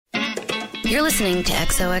You're listening to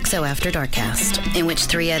XOXO After Darkcast, in which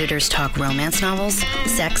 3 editors talk romance novels,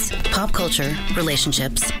 sex, pop culture,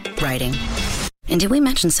 relationships, writing. And did we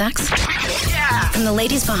mention sex? Yeah! From the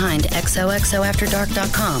ladies behind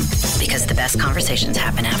XOXOAfterDark.com, because the best conversations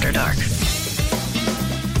happen after dark.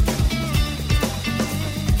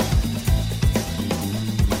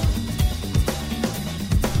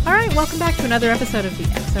 All right, welcome back to another episode of the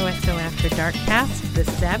XOXO After Darkcast. This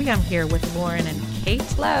is Abby. I'm here with Lauren and Kate.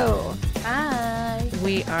 Hello. Hi.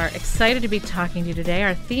 We are excited to be talking to you today.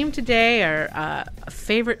 Our theme today are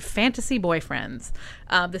favorite fantasy boyfriends.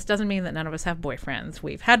 This doesn't mean that none of us have boyfriends.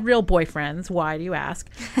 We've had real boyfriends. Why, do you ask?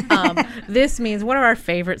 This means what are our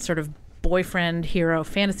favorite sort of boyfriend hero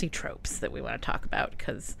fantasy tropes that we want to talk about,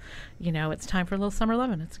 because, you know, it's time for a little summer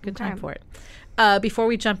lovin'. It's a good time for it. Before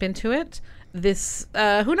we jump into it, this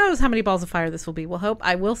who knows how many balls of fire this will be. We'll hope.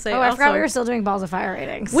 I will say, I forgot we were still doing balls of fire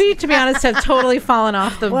ratings. We, to be honest, have totally fallen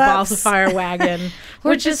off the balls of fire wagon,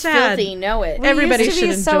 which is sad. Filthy, know it. Everybody used to should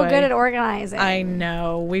be enjoy. So good at organizing. I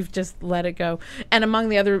know. We've just let it go. And among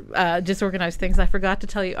the other disorganized things, I forgot to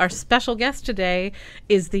tell you, our special guest today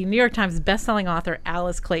is the New York Times bestselling author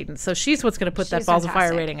Alice Clayton. So she's what's going to put that balls of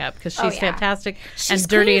fire rating up, because she's fantastic and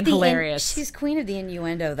dirty and hilarious. She's queen of the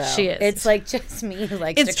innuendo, though. She is. It's like just me who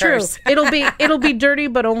likes It's to curse. True. It'll be dirty,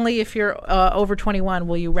 but only if you're over 21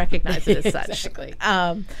 will you recognize it as such. Exactly.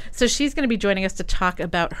 So she's going to be joining us to talk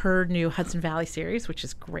about her new Hudson Valley series, which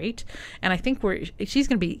is great. And I think she's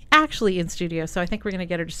going to be actually in studio, so I think we're going to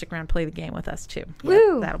get her to stick around and play the game with us too.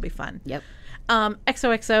 Woo! That'll be fun. Yep.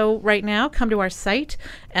 XOXO right now, come to our site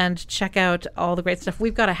and check out all the great stuff.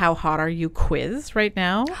 We've got a How Hot Are You quiz right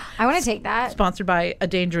now. I want to take that. Sponsored by A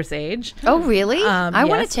Dangerous Age. Oh, really? I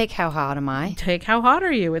want yes. to take How Hot Am I? Take How Hot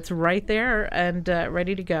Are You? It's right there and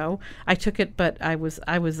ready to go. I took it, but I was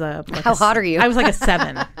like How hot are you? I was like a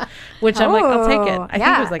 7, which I'm like, I'll take it. I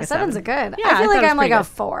think it was like a 7. 7's a good. Yeah, I feel like I'm like a good.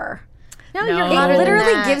 4. No, No. you're It hotter It than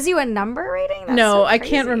literally that. gives you a number rating? That's No, so I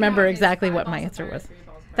crazy. can't remember exactly what my answer was.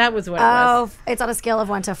 That was what it was. Oh, it's on a scale of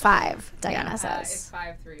 1 to 5, Diana says. It's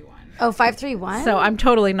 5, 3, 1. Oh, 5, 3, 1? So I'm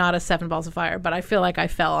totally not a 7 balls of fire, but I feel like I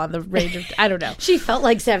fell on the range of, I don't know. She felt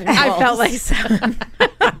like 7 balls. I felt like 7.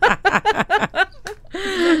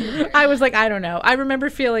 I was like, I don't know. I remember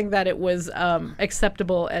feeling that it was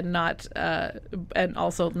acceptable and not, and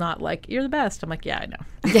also not like, you're the best. I'm like, yeah, I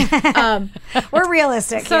know. We're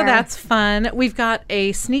realistic So here. that's fun. We've got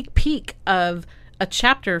a sneak peek of a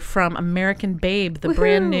chapter from American Babe, the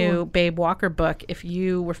brand new Babe Walker book. If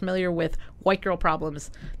you were familiar with White Girl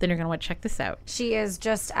Problems, then you're going to want to check this out. She is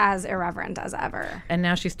just as irreverent as ever. And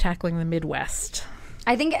now she's tackling the Midwest.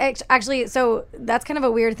 I think actually, so that's kind of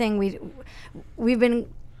a weird thing.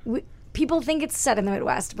 People think it's set in the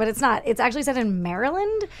Midwest, but it's not. It's actually set in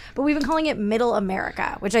Maryland, but we've been calling it Middle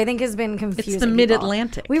America, which I think has been confusing. It's the people.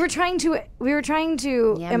 Mid-Atlantic. We were trying to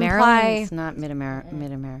Yeah, imply. Maryland's not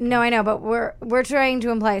Mid-America. No, I know, but we're trying to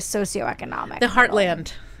imply socioeconomic. The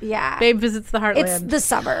Heartland. Yeah. Babe visits the Heartland. It's the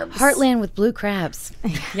suburbs. Heartland with blue crabs.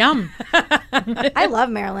 Yum. I love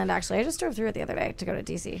Maryland, actually. I just drove through it the other day to go to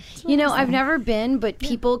D.C. You know, I've never been, but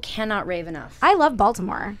people cannot rave enough. I love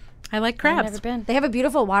Baltimore. I like I've crabs. never been. They have a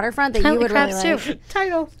beautiful waterfront that I you like would really crabs, like. too.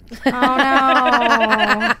 Title. Oh,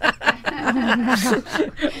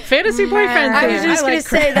 no. Fantasy boyfriend. I was thing. just going like to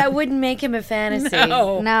say that wouldn't make him a fantasy.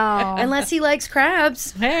 No. No. Unless he likes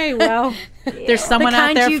crabs. Hey, well, there's someone The out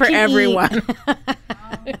kind there you for can everyone.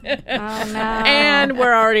 Oh, no. And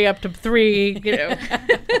we're already up to 3, you know.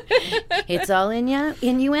 It's all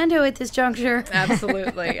innuendo at this juncture.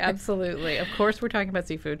 Absolutely. Absolutely. Of course, we're talking about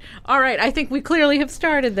seafood. All right. I think we clearly have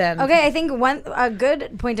started then. Okay, I think a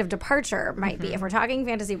good point of departure might be, if we're talking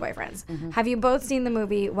fantasy boyfriends, have you both seen the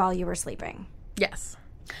movie While You Were Sleeping? Yes.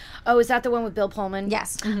 Oh, is that the one with Bill Pullman?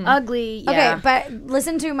 Yes. Ugly, yeah. Okay, but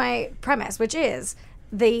listen to my premise, which is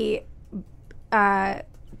the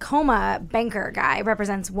coma banker guy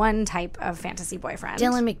represents one type of fantasy boyfriend.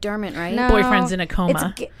 Dylan McDermott, right? No, Boyfriend's in a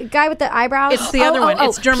coma. It's a guy with the eyebrows. It's the other one.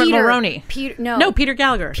 It's Dermot Peter. Mulroney. No, Peter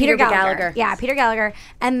Gallagher. Peter Peter Gallagher. Gallagher. Yeah, Peter Gallagher.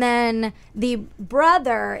 And then the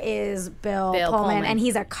brother is Bill Pullman, and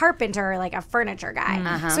he's a carpenter, like a furniture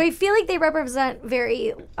guy. So I feel like they represent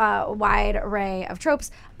very wide array of tropes.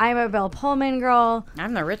 I'm a Bill Pullman girl.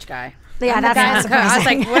 I'm the rich guy. Yeah, that's not surprising. I was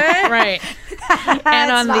like, what? Right.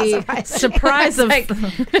 And on not the surprising. surprise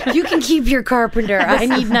of... You can keep your carpenter. I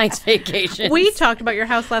need nice vacations. We talked about your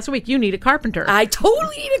house last week. You need a carpenter. I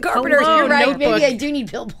totally need a carpenter. Hello, You're right. Notebook. Maybe I do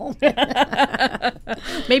need Bill Pullman.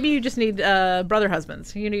 Maybe you just need brother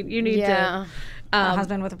husbands. You need Yeah. A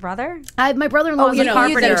husband with a brother? My brother-inlaw is a you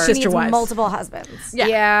carpenter. think she Sister needs wives. multiple husbands.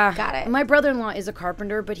 Yeah. Got it. My brother-in-law is a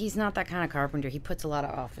carpenter, but he's not that kind of carpenter. He puts a lot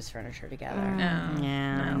of office furniture together.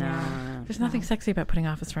 Yeah, no. There's nothing sexy about putting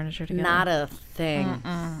office furniture together. Not a thing.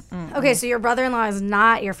 Okay, so your brother-in-law is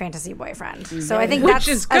not your fantasy boyfriend. So I think Which that's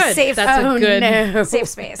is good. a safe, That's a good. No. safe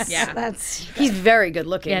space. Yeah. He's very good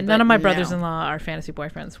looking. Yeah, but none of my no. brothers-in-law are fantasy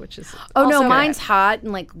boyfriends, which is Oh no, Also- mine's hot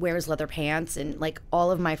and like wears leather pants, and like all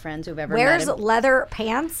of my friends who've ever Wears met him, leather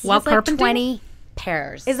pants. While has, like carpenting? 20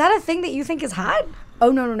 pairs. Is that a thing that you think is hot?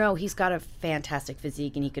 Oh no, he's got a fantastic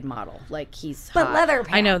physique and he could model. Like he's But hot. leather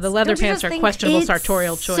pants. I know the leather Don't you pants just are think questionable It's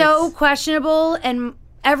sartorial choice. so questionable, and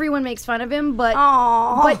everyone makes fun of him, but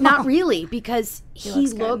Aw. but not really because he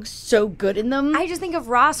looks good. looks so good in them. I just think of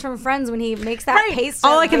Ross from Friends when he makes that Right. paste.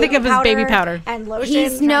 All of I can think of is baby powder. and lotion.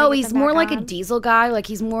 He's trying to get he's them more back like a on. diesel guy. Like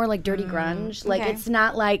he's more like dirty grunge. Like okay. it's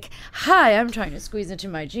not like, hi, I'm trying to squeeze into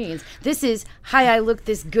my jeans. This is, hi, I look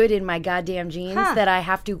this good in my goddamn jeans that I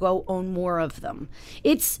have to go own more of them.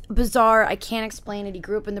 It's bizarre. I can't explain it. He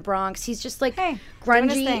grew up in the Bronx. He's just like Hey, doing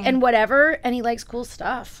his grungy thing. and whatever, and he likes cool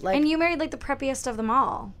stuff. Like And you married like the preppiest of them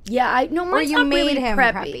all. yeah, I no, mine's you not made really him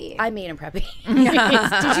preppy. preppy. I made him preppy.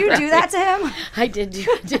 Did you do that to him? I did.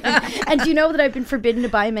 And do you know that I've been forbidden to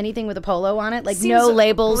buy him anything with a polo on it? Like Seems no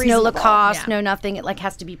labels, reasonable. no Lacoste, Yeah. no nothing. It like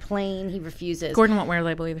has to be plain. He refuses. Gordon won't wear a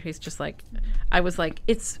label either. He's just like, I was like,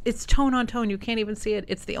 it's tone on tone. You can't even see it.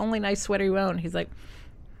 It's the only nice sweater you own. He's like,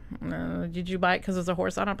 did you buy it because there's a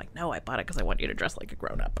horse on it? I'm like, no, I bought it because I want you to dress like a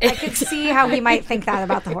grown up. I could see how he might think that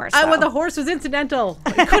about the horse. Well, though. the horse was incidental.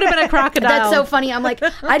 It could have been a crocodile. That's so funny. I'm like,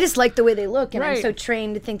 I just like the way they look, and I'm Right. so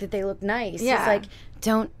trained to think that they look nice. Yeah. It's like,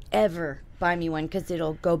 don't ever buy me one because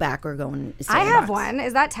it'll go back or go in. I have one.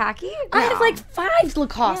 Is that tacky? I No. have like 5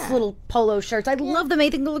 Lacoste little polo shirts. I love them. I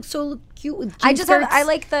think they look so cute with jean I just have, skirts. I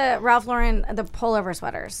like the Ralph Lauren, the pullover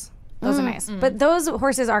sweaters. Those are nice. But those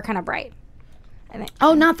horses are kind of bright.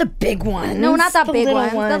 Oh, not the big ones. No, not that The big little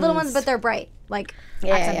one. The little ones, but they're bright. Like,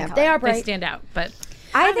 yeah, accenting yeah. color. They are They bright. stand out, but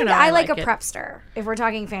I don't think know, I like a it. prepster, if we're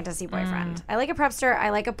talking fantasy boyfriend. I like a prepster. I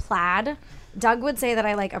like a plaid. Doug would say that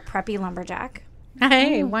I like a preppy lumberjack.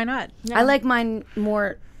 Hey, why not? I like mine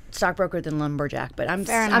more stockbroker than lumberjack, but I'm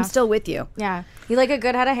enough. still with you. Yeah. You like a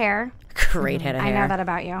good head of hair. Great head of I hair. know that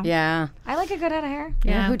about you. Yeah. I like a good head of hair.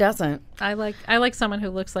 Yeah. Who doesn't? I like someone who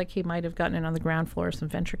looks like he might have gotten in on the ground floor of some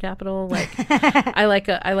venture capital. Like I like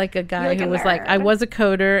a guy like who a was like, I nerd. was a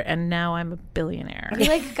coder and now I'm a billionaire. You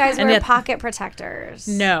like guys And wear yet- pocket protectors.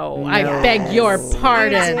 No, I beg your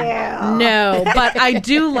pardon. do. No, but I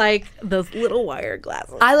do like those little wire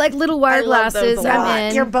glasses. I like little wire love those glasses. a lot. I'm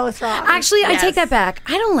in. You're both wrong. Actually, I Yes. take that back.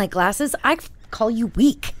 I don't like glasses. I call you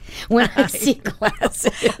weak when I see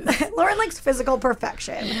glasses. Lauren likes physical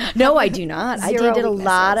perfection. No, I do not. I Zero dated a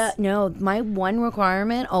lot weaknesses. of. No, my one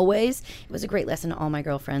requirement always, it was a great lesson to all my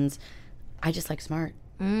girlfriends. I just like smart.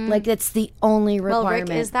 Like, that's the only Well, requirement.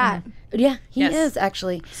 Rick is that. Yeah, he Yes. is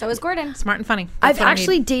actually. So is Gordon. Smart and funny. That's I've what I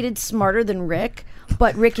actually need. dated smarter than Rick,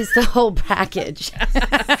 but Rick is the whole package.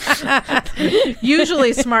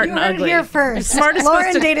 usually smart You and heard it ugly. here first. Smart is Lauren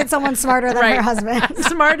supposed to dated someone smarter than Right. her husband.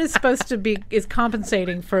 Smart is supposed to be is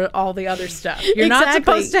compensating for all the other stuff. You're not Exactly.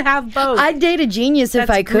 supposed to have both. I'd date a genius if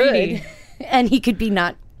That's I could. greedy. And he could be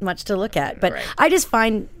not much to look at. But Right. I just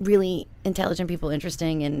find really intelligent people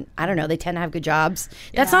interesting, and I don't know, they tend to have good jobs.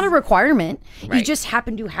 That's not a requirement. You Right. just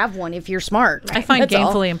happen to have one if you're smart. I find That's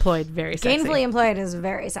all. gainfully employed very sexy. Gainfully employed is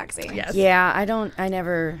very sexy. Yes. Yeah, I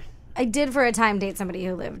never. I did for a time date somebody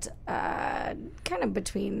who lived kind of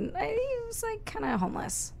between. He was like kind of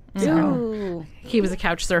homeless. Ooh. He was a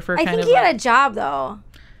couch surfer. I kind think of he had a job though.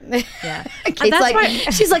 yeah. Kate's That's like, why-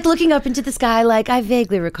 she's like looking up into the sky, like I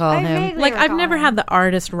vaguely recall him. Like I've never had the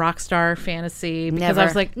artist rock star fantasy because I Never.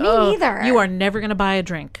 was like, Me oh, neither. you are never gonna buy a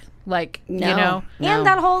drink. Like No. you know. No. And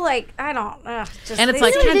that whole like I don't. Just And it's they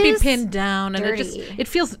like just- can't be is pinned down, and dirty. it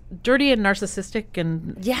feels dirty and narcissistic,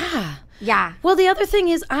 and Yeah. yeah. Well, the other thing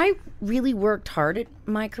is, I really worked hard at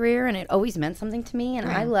my career, and it always meant something to me. And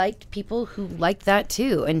I liked people who liked that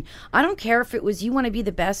too. And I don't care if it was you want to be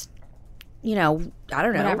the best, you know, I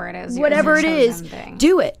don't know, Whatever it is, whatever your it is, chosen thing.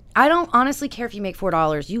 do it. I don't honestly care if you make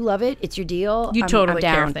 $4. You love it; it's your deal. you I'm totally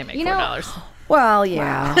down. care if they make You know- $4. Well,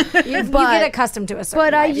 yeah, You get accustomed to a certain.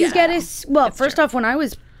 but life. you get it. Well, first off, when I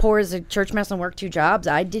was poor as a church mouse and worked 2 jobs,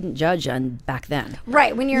 I didn't judge on back then.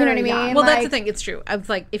 right when you're. You know what I mean? young. Well, that's the Like, thing. It's true. I was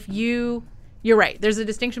like, if you're right. There's a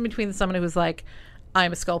distinction between someone who's like,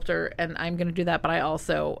 I'm a sculptor and I'm going to do that, but I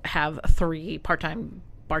also have 3 part-time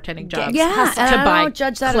bartending jobs. Yeah, to and I buy don't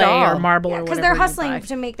judge that clay at all. or marble or because whatever they're you hustling buy.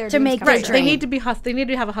 to make their To dreams make come their true. dream. They need to be they need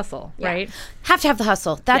to have a hustle, right? Have to have the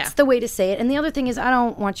hustle. That's Yeah. the way to say it. And the other thing is, I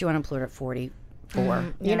don't want you unemployed at 44.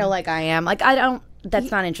 You know, like I am. Like I don't.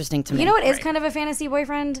 That's not interesting to me. You know what is kind of a fantasy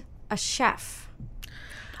boyfriend? A chef.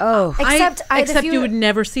 Oh, Except except the you would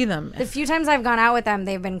never see them. the few times I've gone out with them,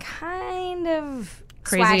 they've been kind of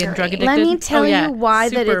crazy and drug addicted. Let me tell you why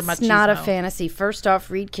that Super it's not a machismo. fantasy. First off,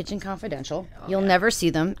 read Kitchen Confidential. You'll never see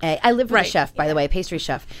them. I lived with a chef, by the way, a pastry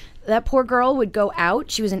chef. That poor girl would go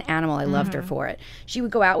out. She was an animal. I loved her for it. She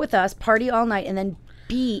would go out with us, party all night, and then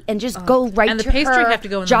just go right and to the pastry her have to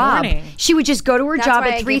go in job. the morning. She would just go to her job why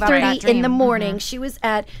at I gave up that 3:30 in the dream. morning. She was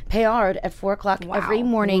at Payard at 4 o'clock every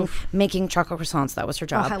morning making chocolate croissants. That was her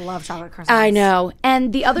job. I love chocolate croissants. I know.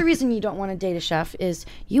 And the other reason you don't want to date a chef is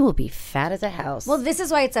you will be fat as a house. Well, this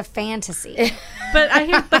is why it's a fantasy.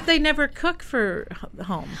 But they never cook for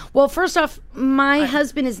home. Well, first off, my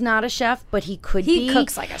husband is not a chef, but he could be. He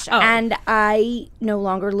cooks like a chef. And I no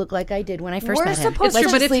longer look like I did when I first We're met him. supposed It's to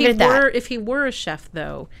true, but just if he were a chef, though,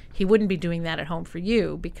 he wouldn't be doing that at home for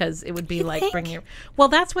you because it would be like bringing your. Well,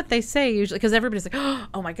 that's what they say usually because everybody's like,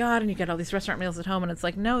 oh my god, and you get all these restaurant meals at home, and it's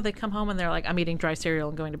like, no, they come home and they're like, I'm eating dry cereal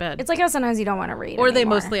and going to bed. It's like how sometimes you don't want to read or they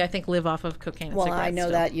anymore. mostly, I think, live off of cocaine. And well, cigarettes I know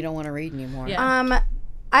still. that you don't want to read anymore. Yeah.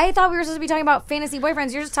 I thought we were supposed to be talking about fantasy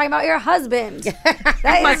boyfriends. You're just talking about your husband.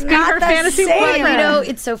 That Must is be not her the fantasy same. boyfriend. You know,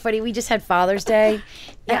 it's so funny. We just had Father's Day.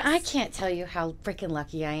 Yes. And I can't tell you how freaking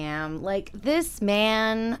lucky I am. Like, this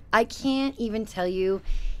man, I can't even tell you.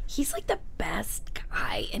 He's like the best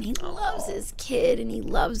guy, and he loves his kid, and he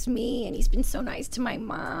loves me, and he's been so nice to my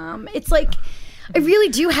mom. It's like, I really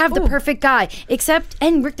do have the perfect guy, except,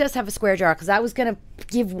 and Rick does have a square jaw, because I was going to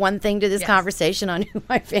give one thing to this conversation on who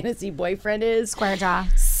my fantasy boyfriend is. Square jaw.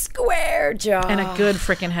 Square jaw. And a good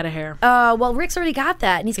freaking head of hair. Well, Rick's already got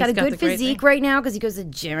that, and he's got a got good the great physique thing. right now because he goes to the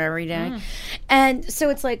gym every day. And so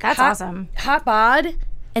it's like That's awesome. Hot bod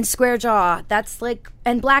and square jaw. That's like,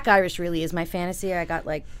 and Black Irish really is my fantasy. I got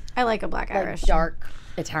like I like a black Irish. dark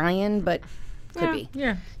Italian, but could be.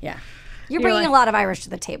 Yeah. Yeah. You're bringing like- a lot of Irish to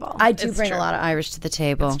the table. I do It's bring true. a lot of Irish to the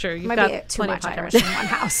table. It's true. You've Might got be too plenty much of hot Irish Irish. in one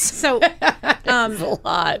house. So, a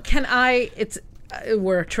lot. can I? It's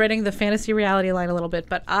we're treading the fantasy reality line a little bit,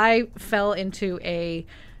 but I fell into a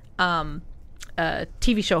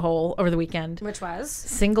TV show hole over the weekend. Which was?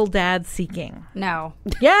 Single Dad Seeking. No.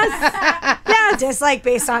 Yes. Dislike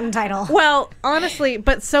based on title. Well, honestly,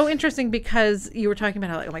 but so interesting because you were talking about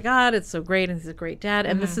how like, oh my God, it's so great and he's a great dad,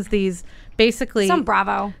 and this is these basically Some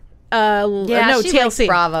Bravo. Yeah, no, she likes TLC.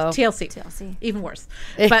 Bravo. TLC. Even worse.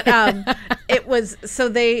 But it was so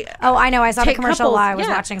they. Oh, I know. I saw the take commercial couples- while I was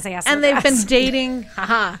yeah. watching Say Yes to and the they've been Dress. dating.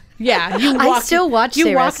 Haha. Yeah, you. I walk, still watch You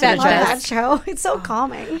Say walk Yes to that the dress. that show. It's so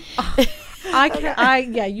calming. I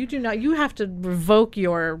can. Yeah. You do not. You have to revoke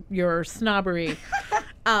your snobbery.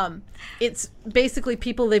 It's basically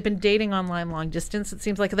people they've been dating online long distance. It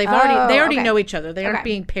seems like they already okay. know each other. They aren't Okay.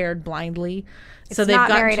 being paired blindly. So It's they've not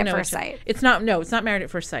gotten Married to at know First each other. Sight. It's not. No, it's not Married at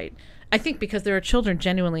First Sight. I think because there are children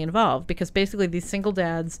genuinely involved. Because basically these single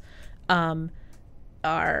dads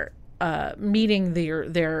are meeting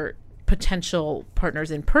their potential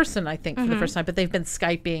partners in person. I think for the first time, but they've been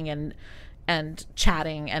Skyping and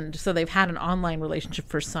chatting, and so they've had an online relationship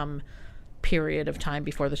for some period of time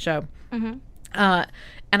before the show.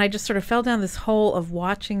 And I just sort of fell down this hole of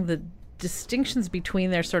watching the distinctions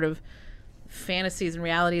between their sort of fantasies and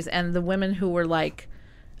realities, and the women who were like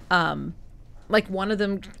one of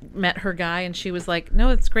them met her guy and she was like, no,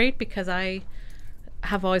 it's great because I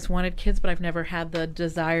have always wanted kids, but I've never had the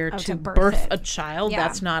desire to to birth birth it. a child. Yeah.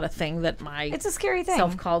 That's not a thing that my It's a scary thing.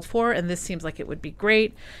 self called for, and this seems like it would be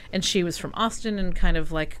great. And she was from Austin and kind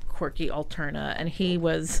of like quirky alterna, and he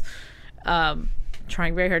was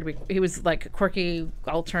trying very hard to be. He was like quirky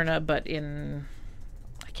alterna, but in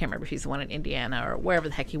I can't remember if he's the one in Indiana or wherever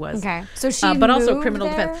the heck he was. Okay. So she but also moved criminal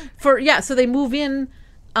there? defense so they move in.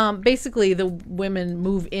 Basically, the women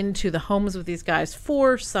move into the homes with these guys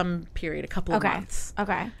for some period, a couple of months.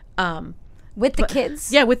 Okay. With the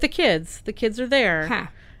kids? Yeah, with the kids. The kids are there.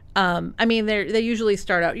 Huh. I mean, they usually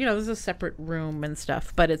start out. There's a separate room and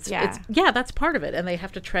stuff, but it's that's part of it, and they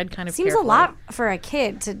have to tread kind of. Seems carefully. a lot for a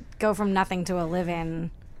kid to go from nothing to a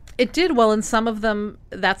live-in. It did well in some of them.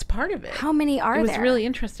 That's part of it. How many are It was there? really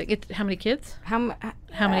interesting. How many kids? How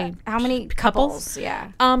many couples?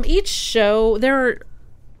 Yeah. Each show there are.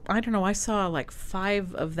 I don't know. I saw like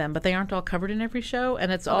 5 of them, but they aren't all covered in every show,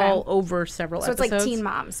 and it's all over several So episodes. it's like Teen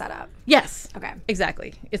Mom setup. Yes. Okay.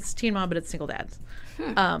 Exactly. It's Teen Mom, but it's single dads.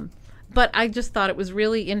 But I just thought it was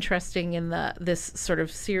really interesting in this sort of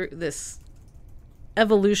this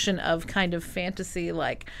evolution of kind of fantasy,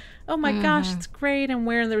 like, oh my gosh, it's great. And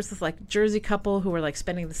there was this like Jersey couple who were like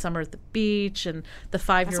spending the summer at the beach, and the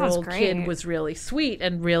 5-year-old kid great. was really sweet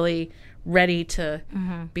and really ready to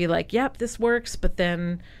be like, yep, this works. But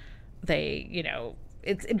then they,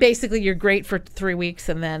 it's basically you're great for 3 weeks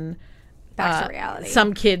and then Back to reality.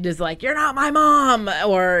 Some kid is like, "You're not my mom,"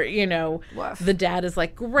 or Woof. the dad is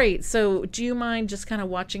like, "Great, so do you mind just kind of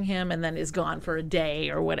watching him?" and then is gone for a day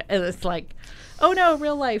or what? And it's like, oh no,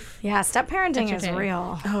 real life. Yeah, step parenting is Entertaining.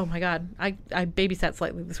 real. Oh my god, I babysat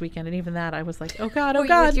slightly this weekend, and even that I was like, oh god, oh Were you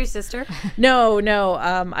god. with your sister? No,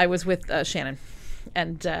 I was with Shannon.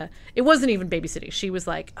 And it wasn't even babysitting. She was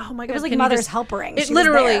like, "Oh my god!" It was like can you mother's just-" helpering. It She was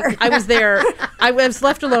literally. there. I was there. I was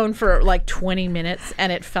left alone for like 20 minutes,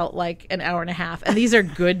 and it felt like an hour and a half. And these are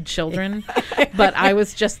good children, but I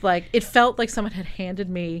was just like, it felt like someone had handed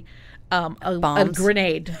me a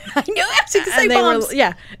grenade. I knew I was going to say And they bombs. were,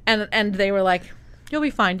 yeah, and they were like, "You'll be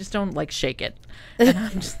fine. Just don't like shake it." And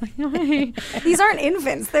I'm just like, okay. These aren't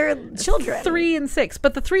infants; they're children. 3 and 6,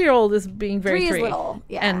 but the 3-year-old is being very 3 is little,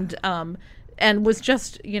 yeah. and was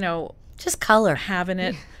just Just color. having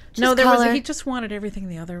it. Just There color. was he just wanted everything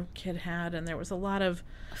the other kid had, and there was a lot of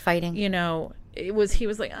Fighting. he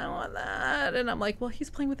was like, "I want that," and I'm like, "Well, he's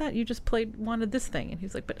playing with that. You just wanted this thing," and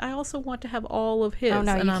he's like, "But I also want to have all of his." Oh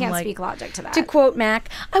no, and you I'm can't like, speak logic to that. To quote Mac,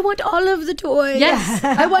 I want all of the toys. Yes.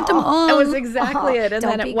 I want them all. That was exactly it. And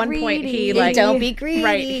don't then be at one point he greedy. Don't be greedy.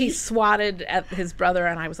 Right, he swatted at his brother,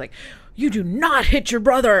 and I was like, "You do not hit your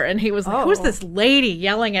brother!" And he was like, "Who's this lady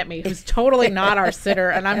yelling at me? Who's totally not our sitter?"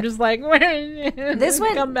 And I'm just like,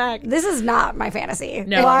 come back." This is not my fantasy.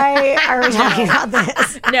 No. Why are we talking about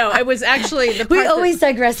this? No, it was actually the part We that- always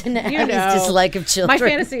digress into Abby's dislike of children. My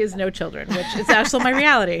fantasy is no children, which is actually my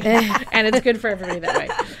reality, and it's good for everybody that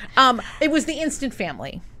way. It was the instant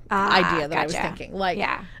family idea that I was Gotcha. thinking, like,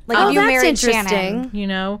 Yeah, like Oh, if you that's married interesting. Shannon.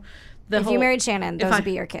 If If you married Shannon, those would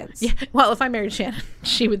be your kids. Yeah, well, if I married Shannon,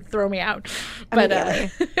 she would throw me out. But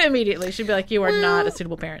immediately, she'd be like, "You are not a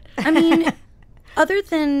suitable parent." I mean, other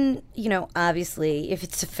than, obviously, if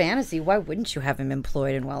it's a fantasy, why wouldn't you have him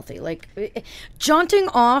employed and wealthy? Like, jaunting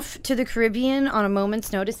off to the Caribbean on a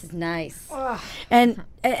moment's notice is nice. And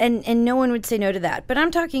no one would say no to that. But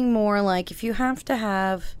I'm talking more like if you have to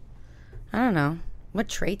have, I don't know, what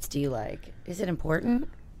traits do you like? Is it important?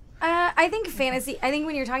 I think fantasy. I think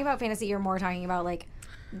when you're talking about fantasy, you're more talking about like.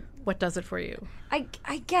 What does it for you? I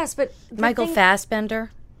guess, but the Michael thing-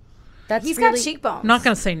 Fassbender? That's He's really, got cheekbones. I'm not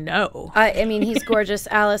going to say no. I mean, he's gorgeous.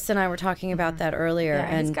 Alice and I were talking about that earlier. Yeah,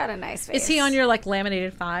 and he's got a nice face. Is he on your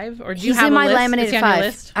laminated 5, or do you he's have in a my list? laminated Is he on 5. your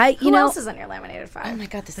list? Who else is on your laminated 5? Oh my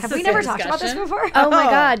God, this Have is we so never good. talked about this discussion. before? Oh my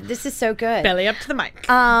God, this is so good. Belly up to the mic.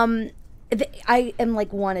 I am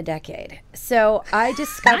like one a decade. So I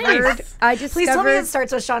discovered. Nice. I Please tell me discovered. it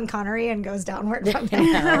starts with Sean Connery and goes downward from there.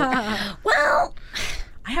 Well,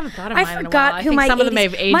 I haven't thought of mine I in a while. forgot I who think my some 80s, of them may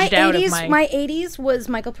have aged out of my. My 80s was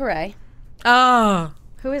Michael Pare. Oh,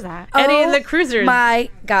 Who is that? Eddie and the Cruisers. My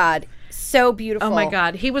God, so beautiful. Oh my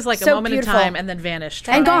God, he was like a So moment beautiful. in time and then vanished.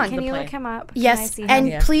 And from gone. the Can you play. look him up? Can I Yes, see him? and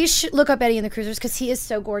Yeah. please look up Eddie and the Cruisers because he is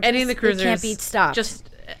so gorgeous. Eddie and the Cruisers It can't be stopped. Just,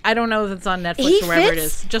 I don't know if it's on Netflix he or wherever it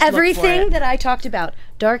fits is. Just look for everything it. that I talked about: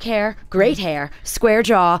 dark hair, great hair, square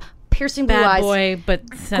jaw, piercing blue Bad eyes. boy, but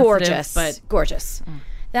sensitive, Gorgeous, but gorgeous.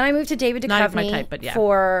 Then I moved to David Duchovny Not my type, but yeah.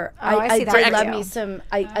 for I see that I too. love me some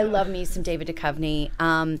I love me some David Duchovny.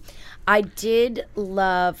 I did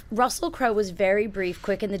love Russell Crowe was very brief,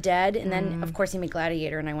 quick in the dead, and then of course he made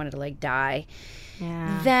Gladiator, and I wanted to like die.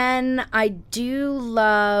 Yeah. Then I do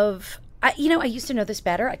love. I used to know this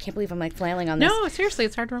better. I can't believe I'm like flailing on this. no, seriously,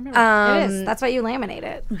 it's hard to remember. It is. That's why you laminate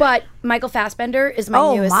it. But Michael Fassbender is my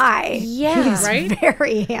Oh newest. my. Yeah. He's Right?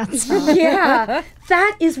 very handsome. Yeah,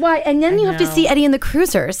 that is why. And then you have to know. see Eddie and the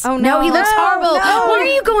Cruisers. Oh, no, no. he looks No, horrible. no. Where are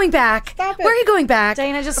you going back? Stop it. Where are you going back?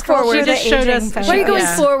 Dana just scrolled Forward. through She the just showed aging us- photos. Where are you going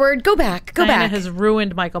Yeah. forward? Go back. Go Diana back. has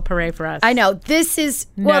ruined Michael Pare for us. I know this is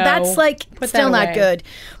well. No. That's like Put still that not away. good.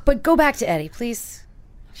 But go back to Eddie, please.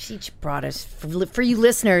 She brought us for you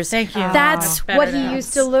listeners. Thank you. That's Oh. what Better he now.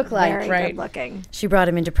 used to look like. Very Right. good looking. She brought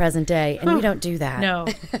him into present day, and we don't do that. No.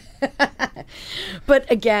 But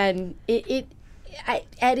again,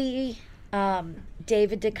 Eddie,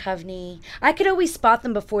 David Duchovny, I could always spot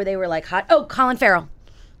them before they were like hot. Oh, Colin Farrell.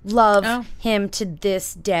 Love Oh. him to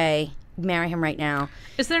this day. Marry him right now.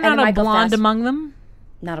 Is there And not a Michael blonde Fass- among them?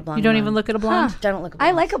 Not a blonde. You don't one. even look at a blonde? Don't look.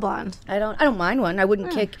 I like a blonde. I don't mind one. I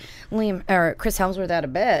wouldn't kick Liam or Chris Hemsworth out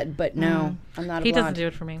of bed, but no, I'm not a He blonde. doesn't do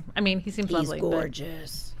it for me. I mean, he seems He's lovely. but-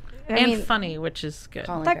 gorgeous. I and mean, funny, which is good.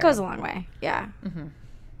 Colin that Farrell. goes a long way. Yeah.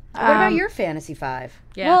 What about your fantasy 5?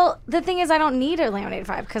 Yeah. Well, the thing is, I don't need a laminated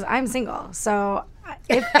 5 because I'm single. So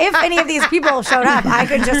if any of these people showed up, I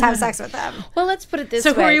could just have sex with them. Well, let's put it this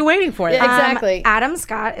so way. who are you waiting for? Yeah, then? exactly. Adam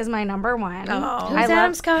Scott is my number one. Oh. Who's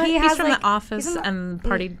Adam Scott? He He's has from like, The Office he's in the- and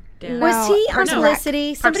Party Down. No. Was he on Parks and Rec. Felicity?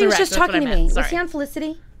 Parks Somebody and was Rec, just that's what talking to I meant. me. Sorry. Was he on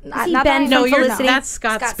Felicity? Was Not he that Ben I from know. No, you're Felicity? that's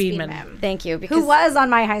Scott Speedman. Thank you. Because Who was on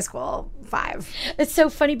my high school 5. It's so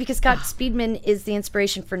funny because Scott Speedman is the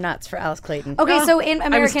inspiration for Nuts for Alice Clayton. Okay, so in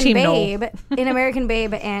American Team Babe,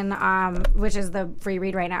 which is the free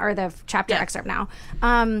read right now, or the chapter excerpt now,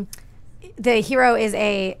 the hero is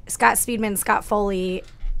a Scott Speedman, Scott Foley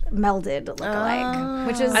melded lookalike,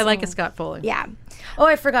 which is I like a Scott Foley. Yeah. Oh,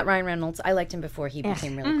 I forgot Ryan Reynolds. I liked him before he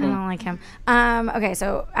became really I cool. don't like him. Okay,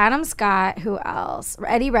 so Adam Scott. Who else?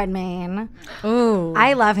 Eddie Redmayne. Ooh,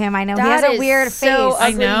 I love him. I know he That has a is weird so face. I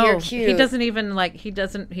ugly, know. you're cute. He doesn't even like. He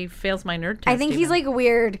fails my nerd test. I think he's even. like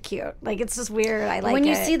weird cute. Like it's just weird. I like When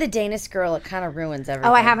you it. see the Danish Girl, it kind of ruins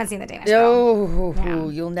everything. Oh, I haven't seen the Danish Girl. Oh,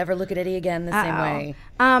 you'll never look at Eddie again the same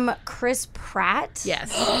way. Chris Pratt.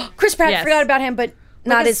 Yes. Chris Pratt, Yes. forgot about him, but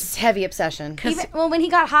not a his heavy obsession. Even, well, when he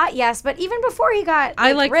got hot, yes, but even before he got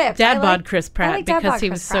I like ripped, Dad Bod Chris Pratt like Dad because bod he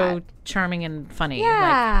Chris was so Pratt. charming and funny.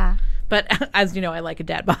 Yeah. But as you know, I like a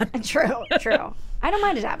dad bod. True. I don't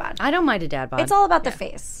mind a dad bod. I don't mind a dad bod. It's all about the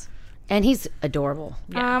face. and he's adorable.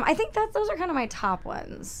 I think that those are kind of my top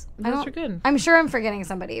ones. Those are good. I'm sure I'm forgetting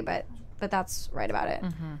somebody, but that's right about it.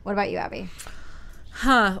 What about you, Abby?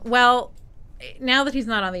 Well, now that he's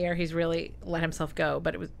not on the air, he's really let himself go.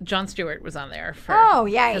 But it was Jon Stewart was on there. For, Oh,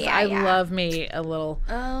 yeah, 'cause yeah, I yeah. love me a little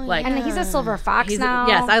like. And he's a silver fox He's now.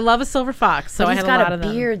 yes, I love a silver fox. So But I he's had got a lot of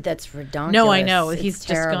them. beard that's redonkulous. No, I know. It's He's just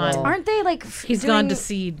terrible. gone. Aren't they like He's gone to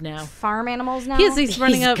seed now. farm animals now? He's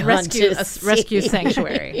running a gone rescue to rescue seed.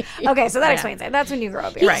 sanctuary. Okay, so that explains it. That's when you grow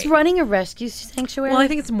up. He's Right. running a rescue sanctuary Well, I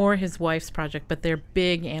think it's more his wife's project, but they're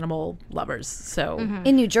big animal lovers. So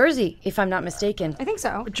in New Jersey, if I'm not mistaken. I think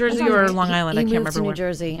so. Jersey That sounds or right. Long Island, He I can't moved remember to New where.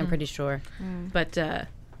 Jersey, I'm pretty sure. But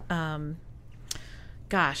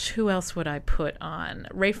gosh, who else would I put on?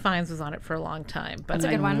 Ray Fiennes was on it for a long time, but a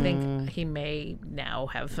I good one. think he may now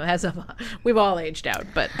we've all aged out,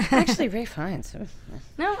 but Actually, Ray Fiennes.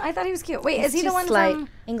 No, I thought he was cute. Wait, is he Too the one slight. from?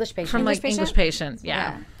 English patient? from like Patient? English Patient,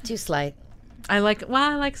 yeah. Too slight. I like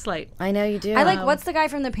Slight. I know you do. I like. What's the guy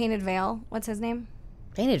from the Painted Veil? What's his name?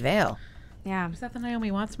 Painted Veil. Yeah, Is that the Naomi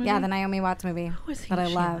Watts movie? yeah, the Naomi Watts movie Who was he that I she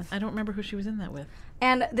in love. that? I don't remember who she was in that with.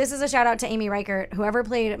 And this is a shout out to Amy Reichert, whoever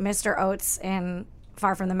played Mr. Oates in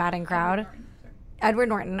Far From the Madding Crowd. Edward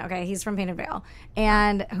Norton. Okay, he's from Painted Veil.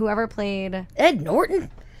 And whoever played. Ed Norton.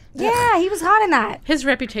 Yeah, he was hot in that. His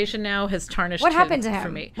reputation now has tarnished. What happened to for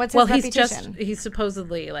him? me? What's his well, reputation? he's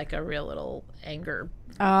supposedly like a real little anger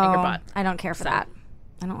Oh, bot. I don't care for that.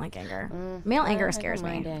 I don't like anger. Male anger scares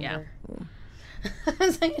me. Yeah.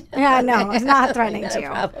 Yeah, no, it's not threatening to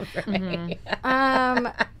you.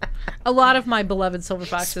 A lot of my beloved silver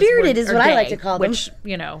foxes. Spirited were- is are what I gay, like to call them. Which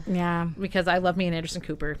Yeah. because I love me and Anderson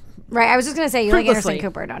Cooper. Right, I was just going to say, you like Fruitlessly, Anderson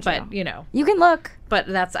Cooper, don't but you? know, You can look. but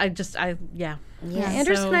that's yeah. Yeah,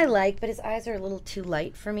 Anderson So- I like, but his eyes are a little too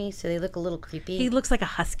light for me, so they look a little creepy. He looks like a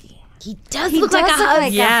husky. He does He look does like a look husky.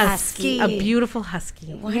 like a Yes, husky. a beautiful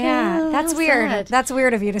husky. Yeah, that's weird. sad. That's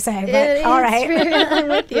weird of you to say, but It all is right. weird. I'm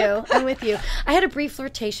with you. I'm with you. I had a brief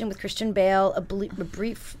flirtation with Christian Bale, a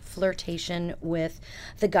brief flirtation with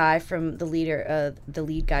the guy from the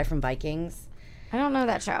lead guy from Vikings. I don't know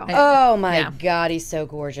that show. Oh my Yeah. God, he's so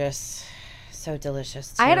gorgeous, so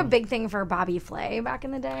delicious. I had a too. big thing for Bobby Flay back in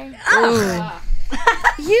the day.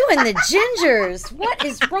 You and the gingers. What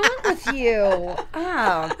is wrong with you? Oh,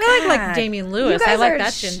 I like Damian Lewis. I like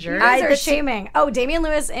that ginger. You guys are that's- shaming. Oh, Damian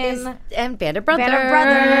Lewis in And Band of Brothers. Band of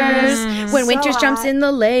Brothers. When So Winters jumps hot. in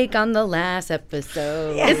the lake on the last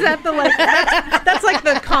episode. Is that the like? That's like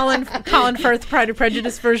the Colin Firth Pride and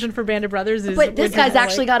Prejudice version for Band of Brothers. Is But this Winter guy's in the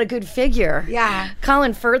actually Lake. got a good figure. Yeah.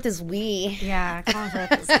 Colin Firth is wee. Yeah, Colin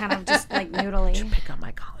Firth is kind of just like noodly. Pick on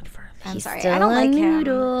my Colin Firth. I'm sorry, still I don't a like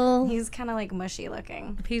noodle. him. He's kind of like mushy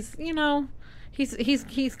looking. He's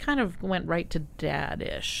he's kind of went right to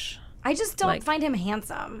dad-ish. I just don't Like- find him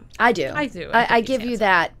handsome. I do. I do. I think I he's give you handsome.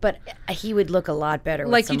 that, but he would look a lot better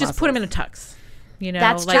with Like some you just put him in muscles. a tux. You know,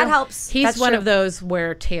 That's like, true. That helps. He's That's one true. of those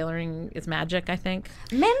where tailoring is magic. I think.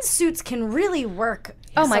 Men's suits can really work.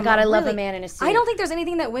 Oh my some God, I love a really- man in a suit. I don't think there's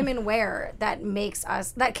anything that women wear that makes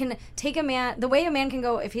us that can take a man the way a man can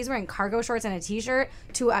go if he's wearing cargo shorts and a t-shirt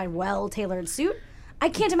to a well-tailored suit. I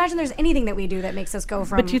can't imagine there's anything that we do that makes us go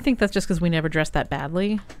from. But do you think that's just because we never dress that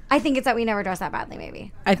badly? I think it's that we never dress that badly.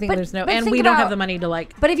 Maybe. I think But- there's no, but and think we don't have about- the money to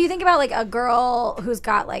like. But if you think about like a girl who's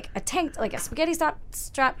got like a tank, like a spaghetti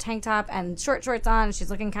strap tank top and short shorts on, she's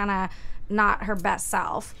looking kind of not her best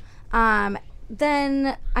self.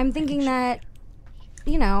 Then I'm thinking that,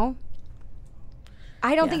 you know,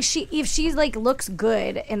 I don't think if she's like looks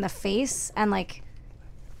good in the face and like,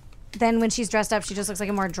 then when she's dressed up, she just looks like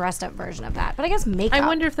a more dressed up version of that. But I guess makeup. I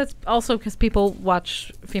wonder if that's also because people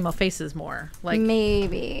watch female faces more. Like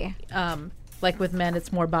maybe. like with men,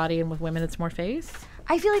 it's more body, and with women, it's more face.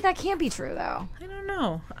 I feel like that can't be true, though. I don't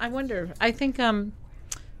know. I wonder. I think what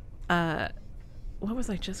was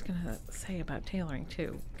I just gonna say about tailoring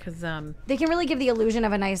too? Because they can really give the illusion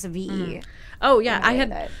of a nice VE. Oh yeah,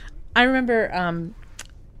 I remember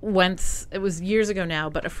once, it was years ago now,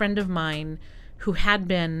 but a friend of mine who had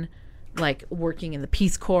been like working in the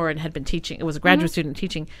Peace Corps and had been teaching. It was a graduate student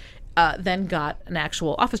teaching. Then got an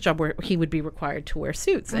actual office job where he would be required to wear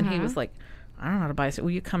suits, and he was like, I don't know how to buy a suit.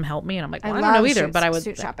 Will you come help me? And I'm like, well, I don't know either, but I would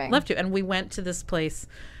love to. And we went to this place.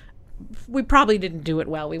 We probably didn't do it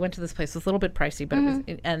well. We went to this place. It was a little bit pricey, but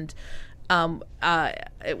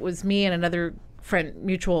it was me and another friend,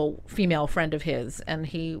 mutual female friend of his, and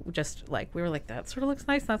he just like, we were like, that sort of looks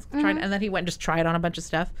nice. Let's try it. And then he went and just tried on a bunch of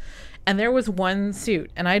stuff. And there was one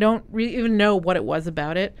suit, and I don't really even know what it was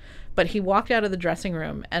about it, but he walked out of the dressing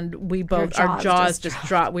room, and we both, our jaws just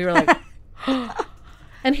dropped. We were like,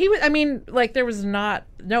 and he was, I mean, like, there was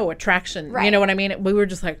no attraction. Right. You know what I mean? We were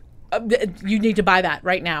just like, you need to buy that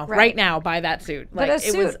right now. Right now, buy that suit. Like,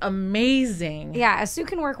 it was amazing. Yeah, a suit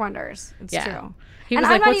can work wonders. It's true. He was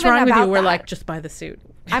like, what's wrong with you? We're like, just buy the suit.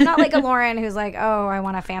 I'm not like a Lauren who's like, oh, I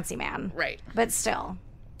want a fancy man. Right. But still.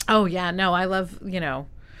 Oh, yeah. No, I love,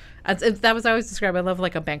 that was, I always describe, I love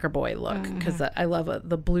like a banker boy look, because I love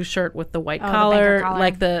the blue shirt with the white collar.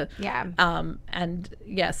 Like the, and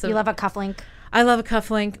yeah. So you love a cufflink? I love a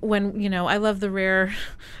cufflink. When, I love the rare,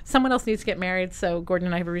 someone else needs to get married, so Gordon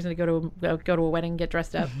and I have a reason to go to a wedding and get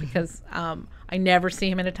dressed up, because I never see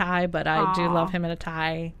him in a tie, but I do love him in a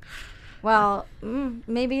tie. Well,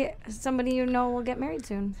 maybe somebody will get married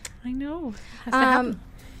soon. I know. Has to happen.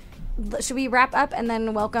 Should we wrap up and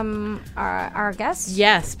then welcome our guests?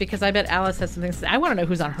 Yes, because I bet Alice has something to say. I want to know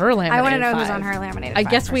who's on her laminated. I want to know who's on her laminated. I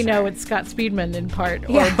guess we know it's Scott Speedman in part,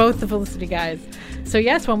 or both the Felicity guys. So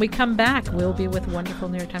yes, when we come back, we'll be with wonderful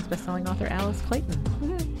New York Times bestselling author Alice Clayton.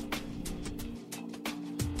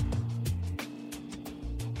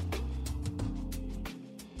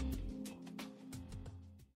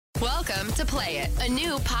 Welcome to Play It, a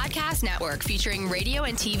new podcast network featuring radio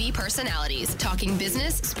and TV personalities talking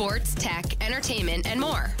business, sports, tech, entertainment, and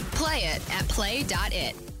more. Play it at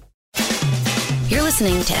play.it. You're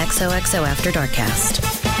listening to XOXO After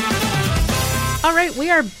Darkcast. All right, we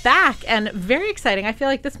are back, and very exciting. I feel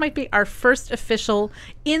like this might be our first official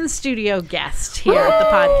in-studio guest here at the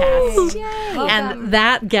podcast. Yay. And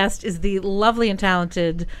that guest is the lovely and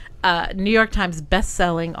talented New York Times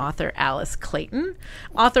best-selling author Alice Clayton,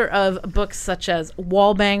 author of books such as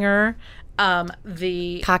Wallbanger,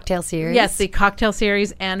 the Cocktail series. Yes, the Cocktail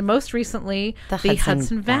series, and most recently the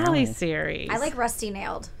Hudson Valley series. I like Rusty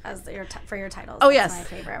Nailed as for your titles. Oh, That's yes. my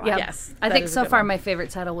favorite one. Yep. Yes. I think so far my favorite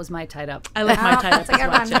title was My Tied Up. I like My Tied Up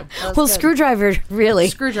as well, too. Well, Screwdriver, really.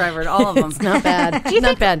 Screwdriver, all of them. It's not bad. Do you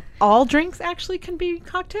think all drinks actually can be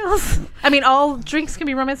cocktails? I mean, all drinks can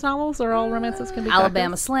be romance novels, or all romances can be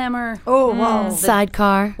Alabama cocktails? Slammer. Oh, wow.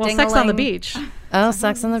 Sidecar. Well, Sex on the Beach. Oh,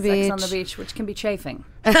 Sex on the Beach. Sex on the Beach, which can be chafing.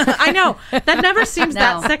 I know. That never seems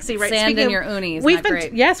that sexy, right? Sand in your uni is not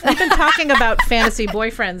great. Yes, we've been talking about fantasy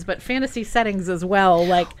boyfriends, but fantasy settings as well.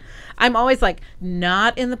 Like, I'm always like,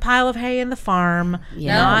 not in the pile of hay in the farm,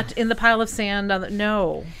 not in the pile of sand on the,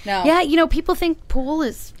 no. Yeah, people think pool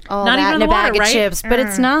is all not that even in a bag of chips, but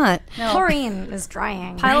it's not. No. Chlorine is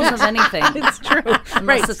drying. Piles of anything. It's true.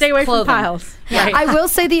 Right, stay away from piles. Yeah. Right. I will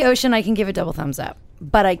say the ocean, I can give a double thumbs up,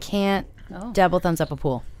 but I can't double thumbs up a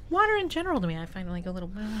pool. Water in general to me, I find like a little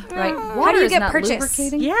right. How do you get purchase?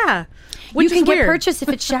 Yeah, you can get purchase if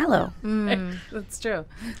it's shallow. That's true.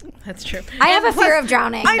 That's true. I have a fear of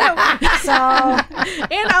drowning. I know. So,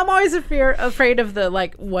 and I'm always afraid of the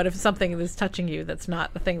like, what if something is touching you that's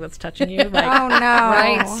not the thing that's touching you? Like, oh no!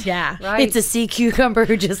 Right? Yeah. Right. It's a sea cucumber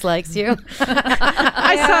who just likes you.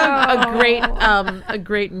 I saw a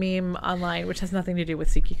great meme online, which has nothing to do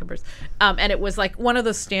with sea cucumbers, and it was like one of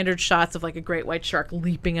those standard shots of like a great white shark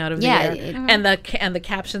leaping out of the air, and the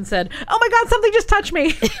caption said, "Oh my God, something just touched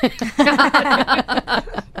me."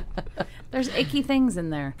 There's icky things in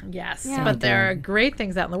there. Yes, but there are great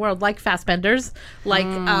things out in the world, like Fassbenders, like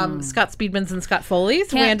Scott Speedman's and Scott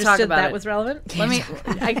Foley's. We understood that was relevant. Let me.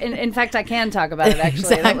 In fact, I can talk about it.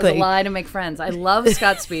 Actually, that was a lie to make friends. I love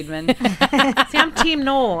Scott Speedman. See, I'm Team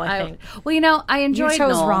Noel. I think. Well, I enjoyed. You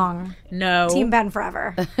chose Noel. wrong. No, Team Ben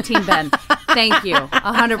forever. Team Ben. Thank you.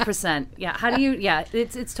 100%. Yeah. How do you? Yeah.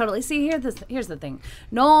 It's totally. See, here's the thing.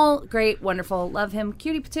 Noel, great, wonderful, love him,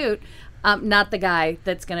 cutie patoot. Not the guy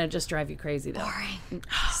that's going to just drive you crazy, though. Boring.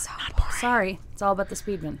 So not boring. Sorry. It's all about the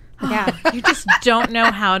Speedman. Yeah. You just don't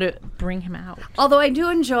know how to bring him out. Although I do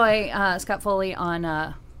enjoy Scott Foley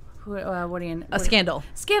on what do you? A Scandal.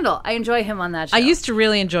 Scandal. I enjoy him on that show. I used to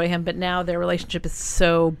really enjoy him, but now their relationship is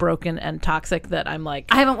so broken and toxic that I'm like,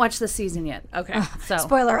 I haven't watched this season yet. okay. So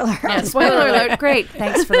Spoiler alert. yeah, spoiler alert. Great.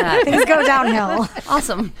 Thanks for that. Things go downhill.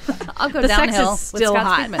 Awesome. I'll go The sex downhill is still with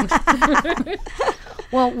Scott hot. Speedman.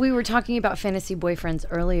 Well, we were talking about fantasy boyfriends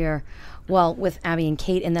earlier, with Abby and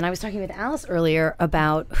Kate, and then I was talking with Alice earlier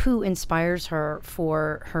about who inspires her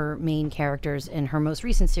for her main characters in her most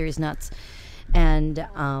recent series, Nuts, and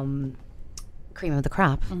Cream of the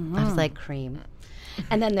Crop. I was like, cream.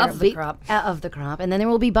 And then there'll be of the crop, and then there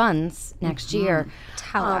will be buns next year.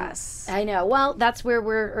 Tell us. I know. Well, that's where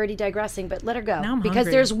we're already digressing, but let her go. Now I'm because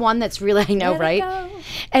hungry. there's one that's really, I know, right?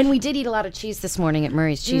 And we did eat a lot of cheese this morning at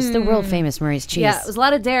Murray's Cheese, the world famous Murray's Cheese. Yeah, it was a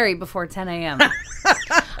lot of dairy before 10 a.m.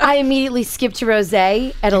 I immediately skipped to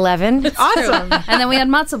rosé at 11. Awesome. And then we had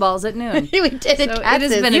matzo balls at noon. We did it. So it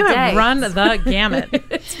has been You a have day. run the gamut.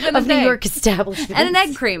 Of New York establishments. And an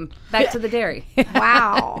egg cream. Back to the dairy.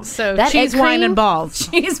 Wow. So That cheese, egg wine, cream? and balls.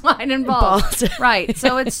 Cheese, wine, and balls. Right.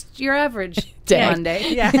 So it's your average Day.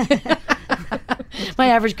 Monday. Yeah. My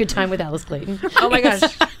average good time with Alice Clayton. Oh my gosh.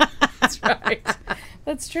 That's right.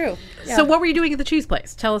 That's true. So what were you doing at the cheese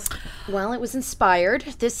place? Tell us. Well, it was inspired.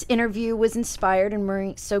 This interview was inspired, and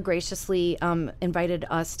Murray so graciously invited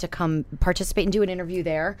us to come participate and do an interview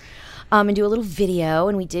there, and do a little video.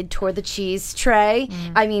 And we did tour the cheese tray.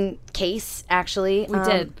 I mean, case, actually. We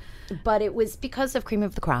did. But it was because of Cream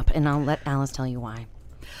of the Crop, and I'll let Alice tell you why.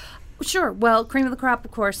 Sure. Well, Cream of the Crop, of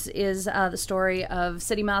course, is the story of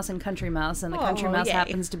City Mouse and Country Mouse, and the Country Mouse yay.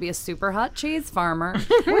 happens to be a super hot cheese farmer,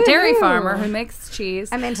 dairy farmer who makes cheese.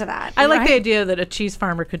 I'm into that. I like the idea that a cheese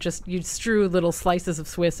farmer could just you'd strew little slices of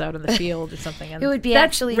Swiss out in the field or something. And It would be That's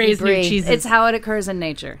actually raise new brie. cheeses. It's how it occurs in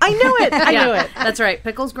nature. I know it. I know it. That's right.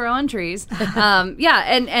 Pickles grow on trees. Yeah,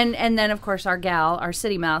 and then of course our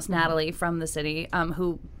city mouse Natalie from the city,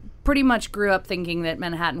 who pretty much grew up thinking that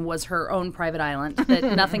Manhattan was her own private island, that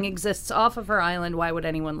nothing exists off of her island. Why would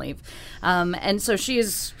anyone leave? And so she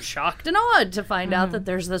is shocked and awed to find out that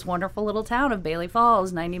there's this wonderful little town of Bailey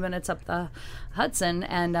Falls, 90 minutes up the Hudson,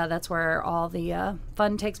 and that's where all the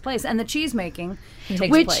fun takes place, and the cheese making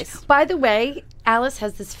takes Which, place. by the way, Alice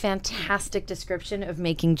has this fantastic description of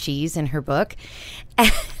making cheese in her book.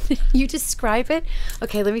 And you describe it.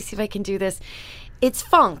 Okay, let me see if I can do this. It's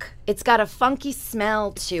funk. It's got a funky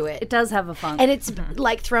smell to it. It does have a funk. And it's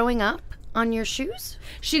like throwing up on your shoes?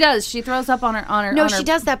 She does. She throws up on her. No, on she her-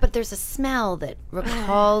 does that, but there's a smell that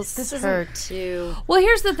recalls her to... Well,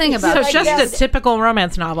 here's the thing about So it. it's just a typical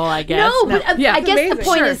romance novel, I guess. No, but I guess the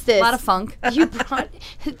point Sure. is this. A lot of funk. You brought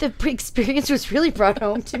the experience was really brought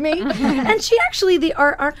home to me, and she actually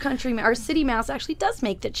our city mouse actually does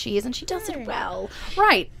make the cheese, and she does it well.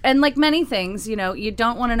 Right. And like many things, you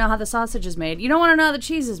don't want to know how the sausage is made. You don't want to know how the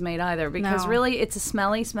cheese is made either, because really it's a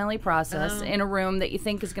smelly process in a room that you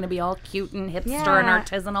think is going to be all cute and hipster and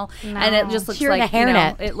artisanal, and it just looks You're in like a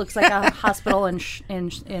hairnet. it looks like a hospital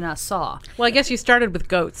in a saw. Well, I guess you started with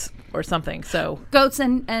goats or something. So Goats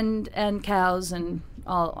and cows and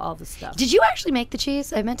all the stuff. Did you actually make the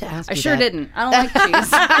cheese? I meant to ask I you sure that. didn't. I don't like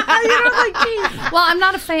cheese. you don't like cheese. Well, I'm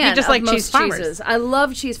not a fan. You just of like most cheese farmers. cheeses. I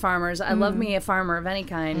love cheese farmers. I love me a farmer of any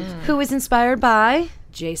kind. Who was inspired by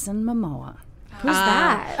Jason Momoa. Who's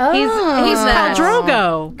that? He's that. Khal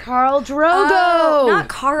Drogo. Carl Drogo. Not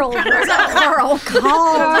Carl. Carl.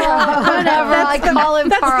 Whatever. I call him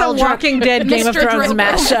That's Carl the Walking Dead Game of Mr. Thrones Drogo.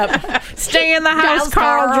 mashup. Stay in the house,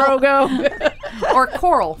 Carl Drogo. Or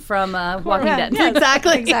Coral from Walking Dead.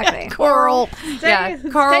 Exactly. Coral. Yeah,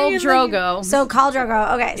 Carl in the- Drogo. So Khal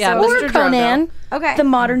Drogo. Okay. Yeah, so Mr. Or Conan. Drogo. Okay. The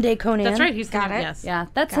modern day Conan. That's right. He's Got gonna, it. Yes. Yeah,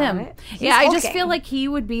 that's Got him. it. He's Yeah, I just hulking. feel like he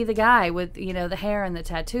would be the guy with, the hair and the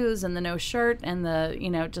tattoos and the no shirt and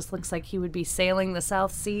the, just looks like he would be sailing the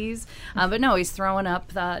South Seas. But no, he's throwing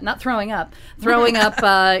up Natalie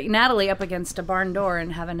up against a barn door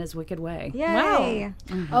and having his wicked way. Yay.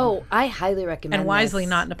 Oh, I highly recommend And wisely this.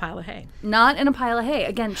 not in a pile of hay. Not in a pile of hay.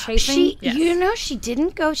 Again, chasing. She, Yes. she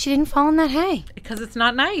didn't fall in that hay. Because it's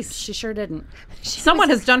not nice. She sure didn't. Someone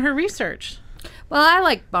has done her research. Well, I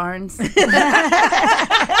like barns.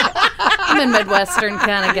 I'm a Midwestern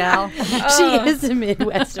kind of gal. She is a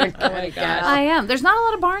Midwestern kind of gal. I am. There's not a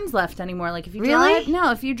lot of barns left anymore. Like if you Really?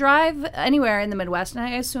 if you drive anywhere in the Midwest, and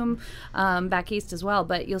I assume back east as well,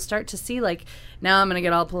 but you'll start to see now I'm going to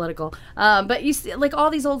get all political. But you see all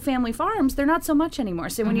these old family farms, they're not so much anymore.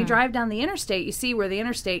 So when you drive down the interstate, you see where the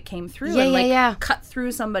interstate came through and cut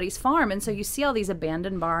through somebody's farm, and so you see all these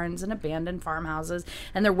abandoned barns and abandoned farmhouses,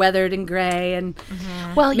 and they're weathered and gray and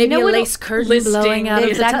Well, maybe you know a what lace curtain blowing out.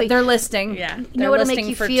 Exactly. They're listing. Yeah. You know what'll make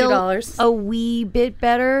you for feel $2. a wee bit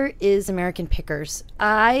better is American Pickers.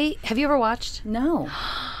 Have you ever watched? No.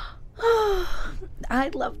 I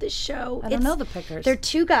love this show. I don't know the pickers. They're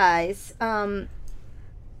two guys, Dan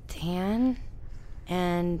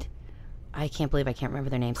and I can't believe I can't remember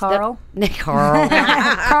their names. Carl? Carl.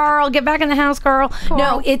 Carl, get back in the house, Carl.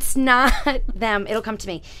 No, it's not them. It'll come to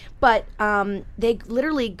me. But they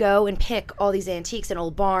literally go and pick all these antiques in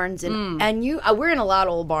old barns, and we're in a lot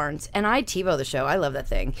of old barns, and I TiVo the show. I love that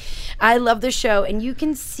thing. I love the show, and you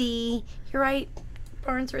can see. You're right.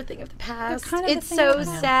 Barns were a thing of the past. It's so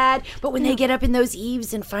sad. But when they get up in those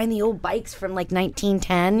eaves and find the old bikes from like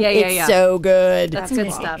 1910, it's so good. That's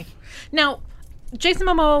good stuff. Now, Jason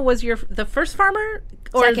Momoa was the first farmer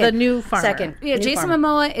or Second. the new farmer? Second. Yeah, New Jason farmer.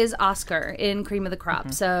 Momoa is Oscar in Cream of the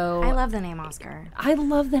Crop. So I love the name Oscar. I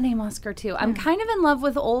love the name Oscar too. I'm kind of in love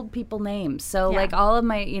with old people names. So like all of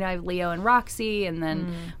my, I have Leo and Roxy, and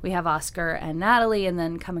then we have Oscar and Natalie, and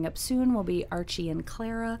then coming up soon will be Archie and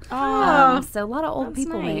Clara. So a lot of old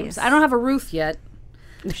people names. I don't have a Ruth yet.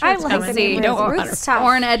 I like the name Ruth's tough.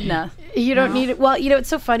 Or an Edna. You don't need it. Well, it's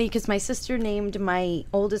so funny because my sister named my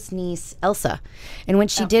oldest niece Elsa. And when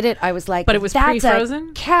she did it, I was like, But it was that's pre-frozen?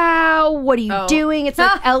 a cow. What are you doing? It's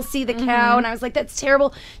like Elsie the cow. And I was like, that's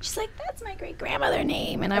terrible. She's like, that's my great-grandmother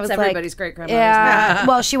name. And I was That's like, everybody's great-grandmother's yeah.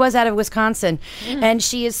 Well, she was out of Wisconsin. And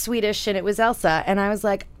she is Swedish, and it was Elsa. And I was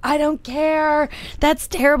like, I don't care. That's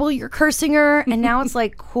terrible. You're cursing her. And now it's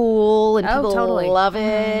like cool, and people totally. love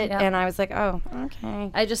it. And I was like, oh,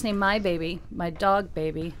 okay. I just named my baby, my dog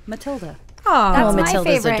baby, Matilda. That's my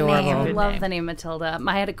Matilda's favorite adorable. name. I love the name Matilda.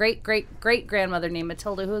 I had a great-great-great-grandmother named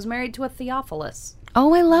Matilda who was married to a Theophilus.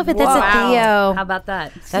 Oh, I love it. That's a Theo. How about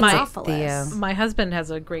that? That's a Theo. My husband has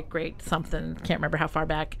a great something, can't remember how far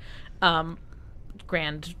back,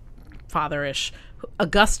 grandfather-ish,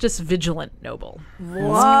 Augustus Vigilant Noble.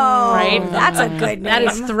 Whoa. Right? That's a good name. That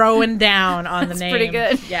is throwing down on the name. pretty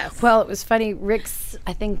good. Yes. Well, it was funny. Rick's,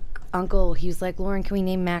 I think, uncle, he was like, Lauren, can we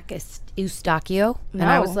name Mac Eustachio? And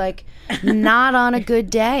I was like, not on a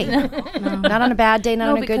good day. Not on a bad day, not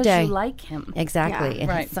on a good day. Because you like him. Exactly. Yeah. And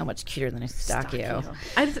Right. he's so much cuter than Eustachio.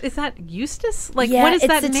 Is that Eustace? Like, Yeah, what is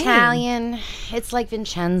that it's name? Italian. It's like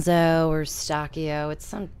Vincenzo or Stacchio. It's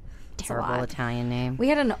some terrible lot. Italian name. We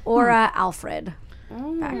had an Aura Alfred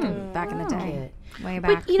back in the day. Way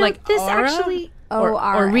back. But, Like this Aura? actually...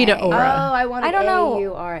 Or Rita Oh, Ora. I wanted I don't know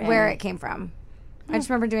A-U-R-A. where it came from. I just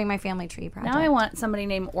remember doing my family tree project. Now I want somebody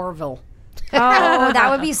named Orville. Oh, that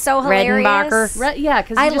would be so hilarious. Redenbacher. Yeah,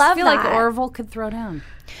 because I I just love feel like that. Orville could throw down.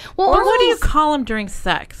 Well, Or what do you call him during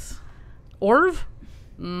sex? Orv?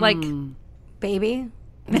 Like, Baby.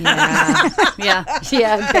 Yeah,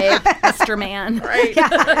 Yeah, babe. Mr. Man.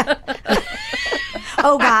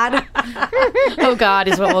 Oh, God. Oh, God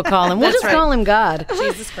is what we'll call him. We'll just call him God.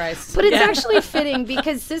 Jesus Christ. But it's actually fitting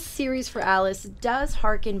because this series for Alice does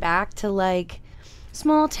harken back to like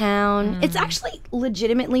small town. It's actually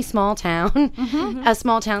legitimately small town, a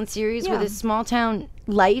small town series with a small town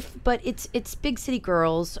life. But it's big city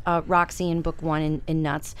girls. Roxy in book one in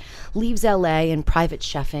Nuts leaves L.A. and private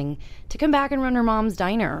chefing to come back and run her mom's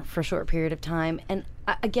diner for a short period of time. And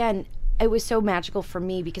again, it was so magical for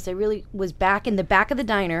me because I really was back in the back of the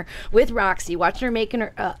diner with Roxy, watching her making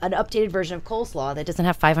an updated version of coleslaw that doesn't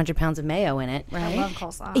have 500 pounds of mayo in it. I love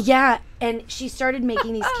coleslaw. Yeah, and she started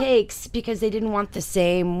making these cakes because they didn't want the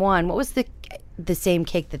same one. What was the same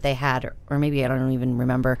cake that they had, or maybe I don't even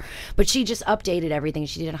remember. But she just updated everything.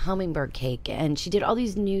 She did a hummingbird cake, and she did all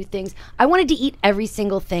these new things. I wanted to eat every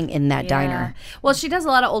single thing in that diner. Well, she does a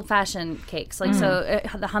lot of old-fashioned cakes, like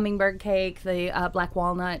the hummingbird cake, the black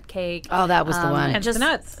walnut cake. Oh, that was the one. and just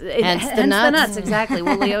nuts. Hence the the nuts. nuts, exactly.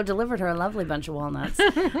 Well, Leo delivered her a lovely bunch of walnuts,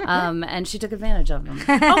 and she took advantage of them.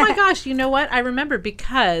 Oh my gosh, you know what? I remember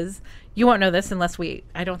because you won't know this unless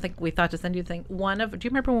I don't think we thought to send you the thing. Do you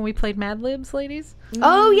remember when we played Mad Libs, ladies?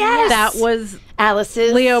 Oh, yes. That was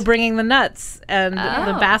Alice's. Leo bringing the nuts and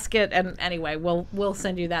the basket. And anyway, we'll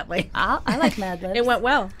send you that link. I like Mad Libs. It went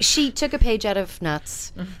well. She took a page out of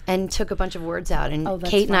Nuts and took a bunch of words out, and that's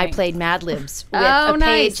Kate and I funny. played Mad Libs with Oh, a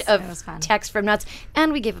nice. page That was of fun. text from Nuts,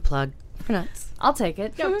 and we gave a plug for Nuts. I'll take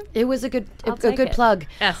it. It was a good take it. plug.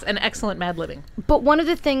 Yes, an excellent Mad Living. But one of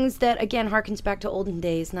the things that, again, harkens back to olden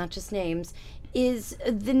days, not just names, is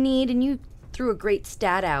the need, and you threw a great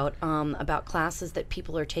stat out about classes that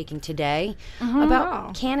people are taking today,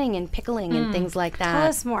 about canning and pickling and things like that. Tell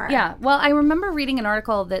us more. Yeah, well, I remember reading an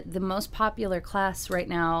article that the most popular class right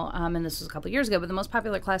now, and this was a couple of years ago, but the most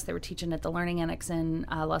popular class they were teaching at the Learning Annex in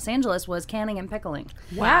Los Angeles was canning and pickling.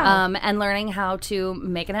 Wow. And learning how to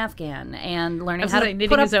make an Afghan and learning was how it to like knitting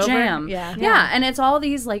put up is over? jam. Yeah. And it's all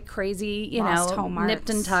these like crazy, Lost home nipped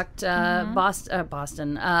and arts. tucked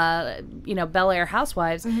Boston, Bel Air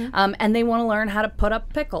housewives, and they want to to learn how to put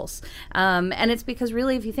up pickles. And it's because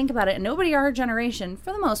really, if you think about it, nobody our generation,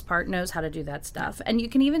 for the most part, knows how to do that stuff. And you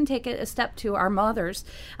can even take it a step to our mothers.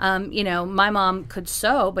 My mom could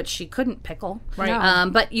sew, but she couldn't pickle. Right.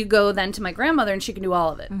 But you go then to my grandmother, and she can do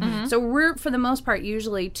all of it. Mm-hmm. So we're, for the most part,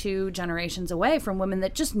 usually 2 generations away from women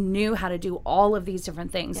that just knew how to do all of these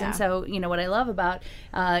different things. Yeah. And so, what I love about,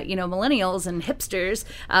 millennials and hipsters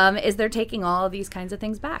is they're taking all of these kinds of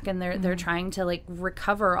things back, and they're trying to like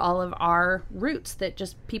recover all of our roots that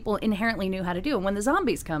just people inherently knew how to do. And when the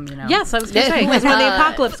zombies come, Yes, I was going to say, when the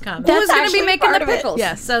apocalypse comes. Who's going to be making the pickles?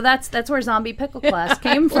 Yes. So that's where zombie pickle class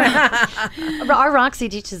came from. Our Roxy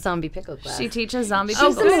teaches zombie pickle class. She teaches zombie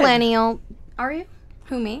pickle. She's a millennial. Are you?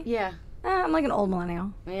 Who, me? Yeah. I'm like an old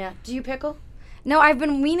millennial. Yeah. Do you pickle? No, I've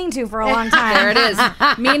been meaning to for a long time. There it is.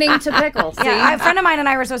 Meaning to pickle. See? Yeah, a friend of mine and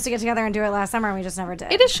I were supposed to get together and do it last summer, and we just never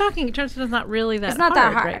did. It is shocking. It turns out it's not really that hard. It's not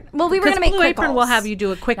that hard. Right? Well, we were going to make Blue pickles. Apron will have you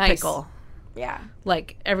do a quick pickle. Yeah.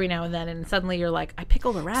 Like every now and then, and suddenly you're like, I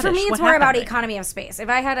pickled a radish. For me, it's what more about happened? economy of space. If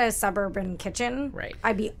I had a suburban kitchen, right,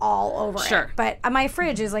 I'd be all over it. But my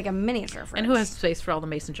fridge is like a miniature fridge. And who has space for all the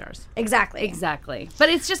mason jars? Exactly. But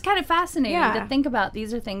it's just kind of fascinating to think about.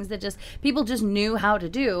 These are things that just people just knew how to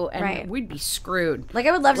do, and we'd be screwed. Like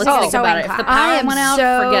I would love to think about it. If the power went out,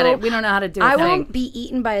 forget it. We don't know how to do it. I won't be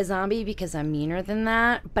eaten by a zombie because I'm meaner than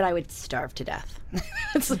that, but I would starve to death.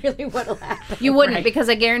 That's really what'll happen. You wouldn't, because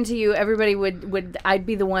I guarantee you everybody would I'd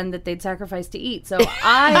be the one that they'd sacrifice to eat. So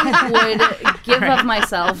I would give of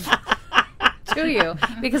myself to you,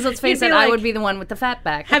 because let's face it, I would be the one with the fat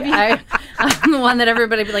back. I'm the one that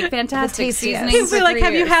everybody would be like, fantastic seasoning. You'd be like,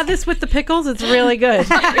 have you had this with the pickles? It's really good.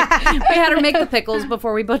 We had to make the pickles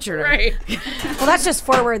before we butchered them. Right. Well, that's just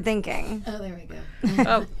forward thinking. Oh, there we go.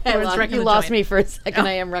 You lost me for a second.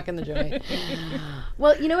 I am wrecking the joint.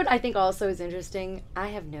 Well, you know what I think also is interesting? I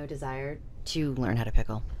have no desire to learn how to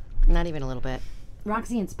pickle. Not even a little bit.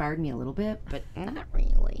 Roxy inspired me a little bit, but not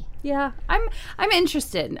really. Yeah, I'm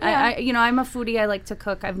interested. Yeah. I'm a foodie. I like to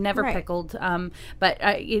cook. I've never pickled, but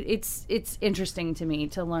it's interesting to me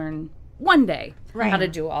to learn one day how to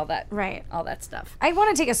do all that all that stuff. I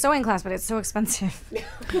want to take a sewing class, but it's so expensive.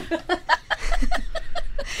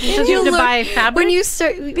 So you have to buy fabric? When you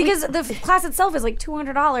start, because the class itself is like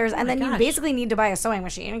 $200, and then you basically need to buy a sewing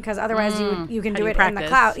machine, because otherwise you can do it in the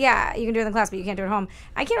class. Yeah, you can do it in the class, but you can't do it at home.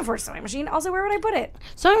 I can't afford a sewing machine. Also, where would I put it?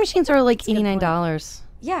 Sewing machines are like $89.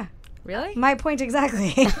 Yeah. Really? My point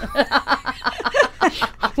exactly.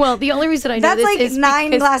 Well, the only reason I know that's this like is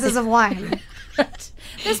 9 glasses of wine.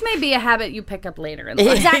 This may be a habit you pick up later in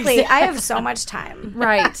life. Exactly. I have so much time.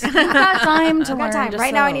 Right. You've got time to learn. I've got time.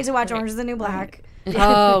 Right now, I need to watch Orange is the New Black.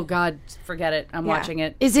 Oh God, forget it. I'm watching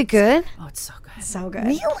it. Is it good? Oh, it's so good. So good.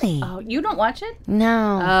 Really? Oh, you don't watch it?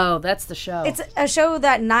 No. Oh, that's the show. It's a show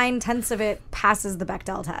that 9/10 of it passes the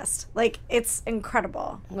Bechdel test. Like, it's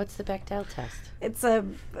incredible. What's the Bechdel test? It's a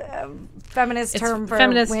feminist term for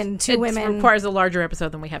when two women. It requires a larger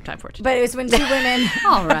episode than we have time for today. But it's when 2 women.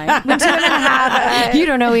 All right. When 2 women have. You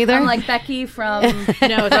don't know either. I'm like Becky from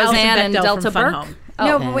Roseanne and Delta Burke. Home.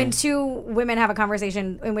 No, but when 2 women have a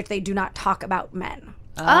conversation in which they do not talk about men.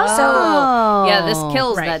 Oh. So yeah, this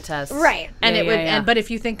kills that test. Right. And it would. And, but if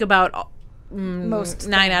you think about most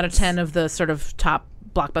 9 out of 10 of the sort of top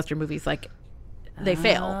blockbuster movies, like they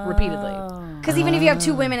fail repeatedly. Because even if you have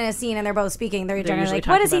 2 women in a scene and they're both speaking, they're generally like,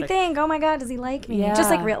 "What does he think? Oh my God, does he like me?" Yeah. Just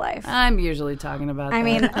like real life. I'm usually talking about. I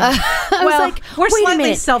mean, well, we're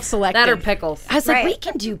slightly self-selected. That or pickles. I was like, we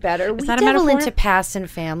can do better. We that a dabble metaphor? into past and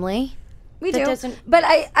family. We do. But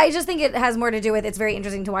I just think it has more to do with it's very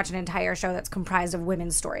interesting to watch an entire show that's comprised of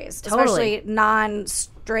women's stories. Totally. Especially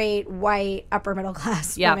non-straight, white, upper middle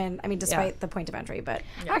class women. I mean, despite the point of entry. But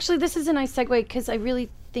Actually, this is a nice segue because I really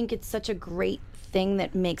think it's such a great thing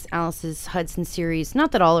that makes Alice's Hudson series,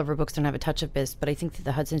 not that all of her books don't have a touch of this, but I think that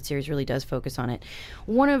the Hudson series really does focus on it.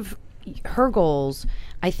 One of her goals,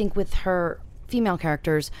 I think, with her female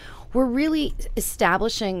characters were really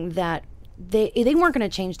establishing that they weren't going to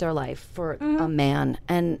change their life for a man.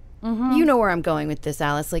 And you know where I'm going with this,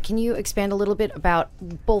 Alice. Like, can you expand a little bit about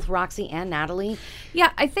both Roxy and Natalie?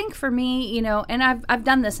 Yeah, I think for me, and I've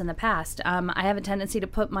done this in the past. I have a tendency to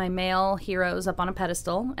put my male heroes up on a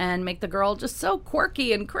pedestal and make the girl just so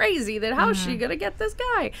quirky and crazy that how's she gonna get this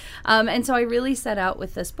guy? And so I really set out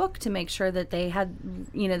with this book to make sure that they had,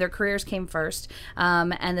 their careers came first,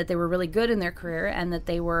 and that they were really good in their career, and that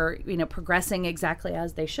they were, progressing exactly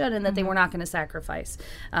as they should, and that they were not going to sacrifice.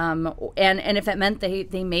 And if it meant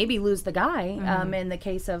they maybe maybe lose the guy. In the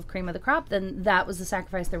case of Cream of the Crop, then that was the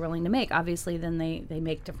sacrifice they're willing to make. Obviously, then they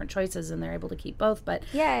make different choices and they're able to keep both. But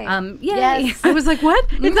yay. Yes. I was like, what?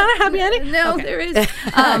 It's not a happy ending? No, there is.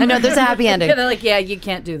 No, there's a happy ending. Yeah, they're like, yeah, you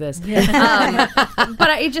can't do this. But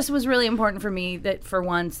it just was really important for me that for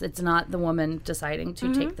once it's not the woman deciding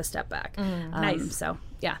to take the step back. Nice. So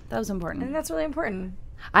yeah, that was important. And that's really important.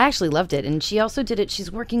 I actually loved it, and she also did it.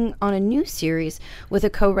 She's working on a new series with a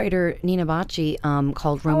co-writer, Nina Bacci,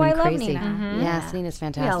 called Roman I love Crazy. Nina. Yes, Nina's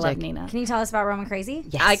fantastic. I love Nina. Can you tell us about Roman Crazy?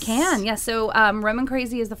 Yes. I can, yeah. So Roman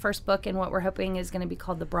Crazy is the first book in what we're hoping is going to be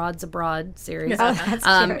called the Broads Abroad series. Oh, that's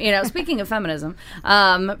cute. Speaking of feminism,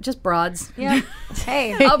 just broads. Yeah.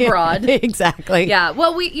 Hey. Abroad. Exactly. Yeah.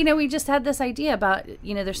 Well, we just had this idea about,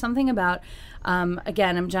 there's something about,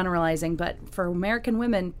 again, I'm generalizing, but for American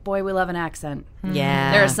women, boy, we love an accent.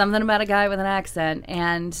 Yeah. There's something about a guy with an accent.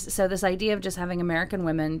 And so this idea of just having American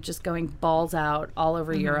women just going balls out all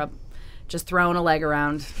over Europe, just throwing a leg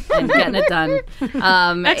around and getting it done.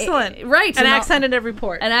 Excellent. Right. An accent in every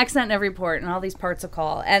port. An accent in every port and all these parts of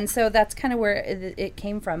call. And so that's kind of where it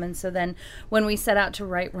came from. And so then when we set out to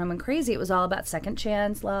write Roman Crazy, it was all about second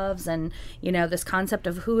chance loves and, this concept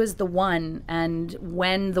of who is the one. And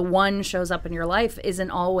when the one shows up in your life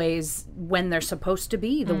isn't always when they're supposed to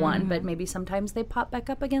be the one, but maybe sometimes they pop back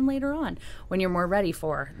up again later on when you're more ready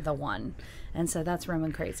for the one. And so that's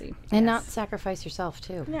Roman Crazy. And not sacrifice yourself,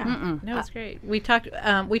 too. Yeah. No, it's great. We talked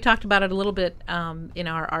about it a little bit in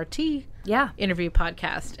our RT interview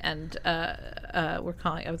podcast, and we're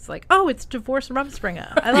calling. I was like, "Oh, it's Divorce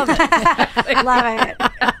Rumspringa." I love it. Love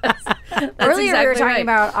it. Earlier we were exactly talking right.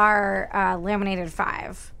 about our laminated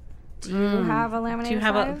 5. Do you have a laminated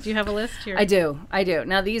 5? Do you have a list here? I do.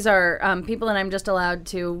 Now these are people that I'm just allowed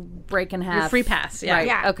to break in half. Your free pass. Yeah. Right.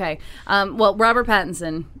 Yeah. Okay. Well, Robert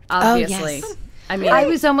Pattinson, obviously. yes. I mean, I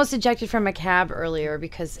was almost ejected from a cab earlier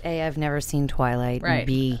because A, I've never seen Twilight, Right. and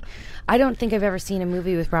B, I don't think I've ever seen a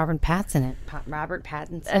movie with Robert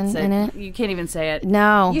Pattinson in it. You can't even say it.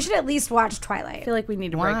 No. You should at least watch I Twilight. feel like we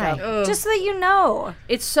need to Why? break up. Just so that you know.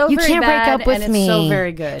 It's so You very can't bad break up with and me. it's so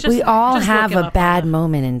very good. We all just have look him a up bad on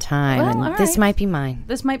moment in time, Well, and all this right. might be mine.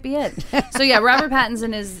 This might be it. So yeah, Robert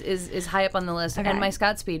Pattinson is high up on the list, and my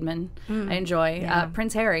Scott Speedman I enjoy.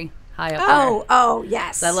 Prince Harry high up. Oh,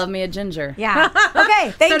 yes. there. I love me a ginger. Yeah.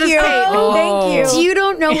 Okay. Thank does you. Kate. Thank you. You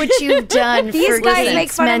don't know what you've done These for guys Kate's make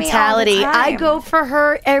fun of me all the mentality. time. I go for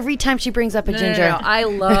her every time she brings up a ginger. No, I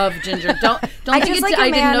love ginger. Don't I think just it's, like a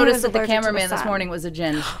I man didn't who notice is that the allergic to the cameraman this sun. morning was a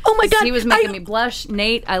gin. Oh my God, he was making me blush.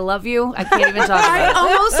 Nate, I love you. I can't even talk I about it.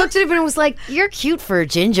 almost looked at him and was like, "You're cute for a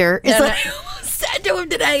ginger." It's No, like I almost said to him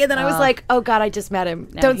today, and then I was like, "Oh God, I just met him."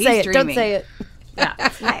 No, Don't he's say it. Don't dreamy. say it. Yeah.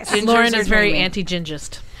 Nice. Gingers Lauren are is very dreamy.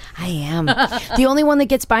 anti-gingist. I am. The only one that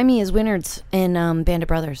gets by me is Wynard's in Band of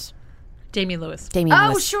Brothers. Damian Lewis. Damian Oh,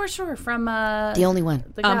 Lewis. sure. From The only one.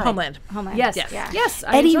 the guy. Homeland. Homeland. Yes. Yeah. Yes.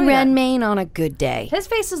 I Eddie enjoy that. Redmayne on a good day. His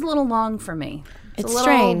face is a little long for me. It's a little,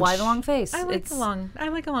 strange. Why the long face? I like a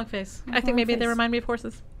long face. I think maybe they remind me of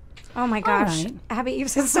horses. Oh my gosh. right. Abby, you've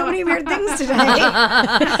said so many weird things today.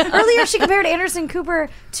 Earlier, she compared Anderson Cooper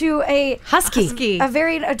to a Husky. a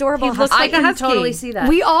very adorable He looks husky. I like a can husky. totally see that.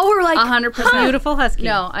 We all were like, 100%. Beautiful husky.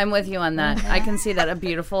 No, I'm with you on that. I can see that. A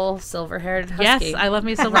beautiful silver-haired husky. Yes, I love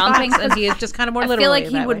me silver Romping. fox, and he is just kind of more I literally feel like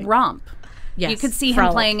he that would way. romp. Yes, You could see him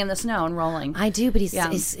frolic. playing in the snow and rolling. I do, but his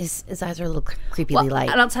eyes are a little creepily light.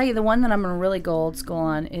 And I'll tell you, the one that I'm going to really go old school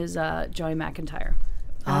on is Joey McIntyre.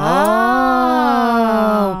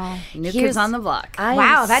 Oh. New Here's- Kids on the Block.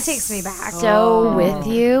 Wow, that takes me back. So with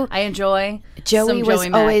you. I enjoy Joey some was Joey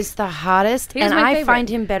Mac. always the hottest, He was and my I favorite. find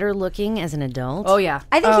him better looking as an adult. Oh, yeah.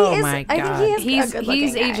 I think Oh he is. my I think he is. He's a good-looking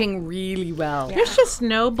he's guy. aging really well. There's just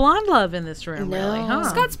no blonde love in this room, really, huh?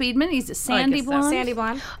 Scott Speedman, he's a sandy guess so. blonde. Sandy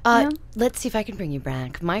blonde. Let's see if I can bring you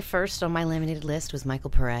back. My first on my laminated list was Michael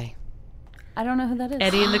Pare. I don't know who that is.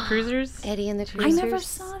 Eddie and the Cruisers. Eddie and the I Cruisers. never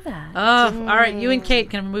saw that. Oh, all right. You and Kate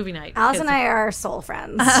can have a movie night. Alice and I are soul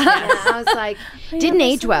friends. I was like, didn't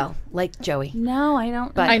age well like Joey, No, I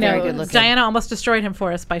don't. but I know. very good looking. Diana almost destroyed him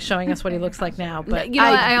for us by showing us what he looks like now. But You know,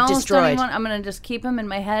 I I almost don't destroyed. even want, I'm going to just keep him in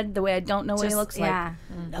my head the way I don't know what he looks like. Yeah.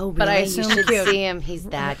 No, But I really, you assume should cute. see him. He's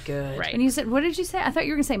that good. right. And you said, what did you say? I thought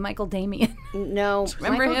you were going to say Michael Damian. No,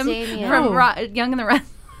 Remember Michael him Damian. from Young and the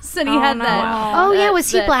Restless? And he had that. Oh yeah, was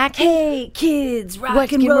he black? Hey kids,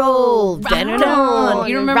 rock and roll, rock bend on.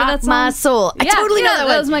 You remember rock that song? my soul. I Yeah, totally know yeah, that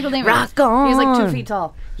that one. was Michael Damian. Rock on. He was like 2 feet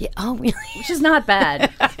tall, Yeah. Oh really? which is not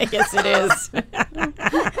bad. Yes, it is.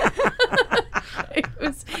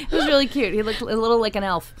 It was really cute. He looked a little like an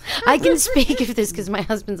elf. I can speak of this because my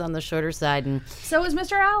husband's on the shorter side, and So was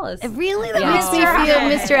Mr. Alice. really, that makes me feel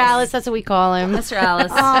Mr. Alice. That's what we call him. Mr.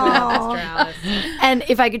 Alice. Mr. Alice. And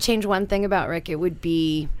if I could change one thing about Rick, it would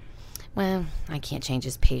be, well, I can't change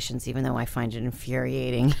his patience, even though I find it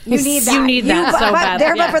infuriating. You need that. You need that so badly.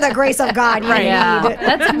 There, but for the grace of God, you need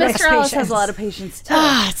That's Mr. Alice patience. has a lot of patience too.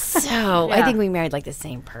 So I think we married like the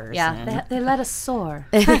same person. Yeah, they let us soar.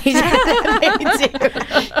 They do.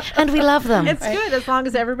 And we love them. It's good as long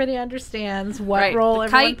as everybody understands what Right, role the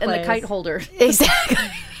everyone kite and the plays. kite holder. Exactly.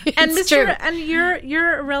 And It's Mr. true. And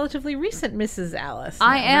you're a relatively recent Mrs. Alice.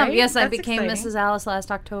 I now, am. right? Yes, I That's became exciting. Mrs. Alice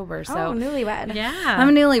last October. So Oh, newlywed. Yeah. I'm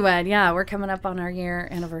a newlywed. Yeah, we're coming up on our year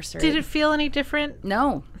anniversary. Did it feel any different?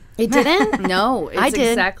 No. It didn't? No, it's I did.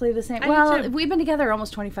 exactly the same. did Well, too. we've been together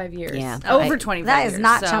almost 25 years. Yeah. Over I- 25 That years. is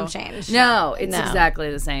not so- chump change. No, it's No.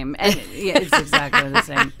 exactly the same. And yeah, it's exactly the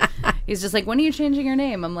same. He's just like, when are you changing your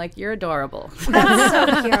name? I'm like, you're adorable. That's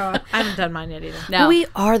so cute. I haven't done mine yet either. No. We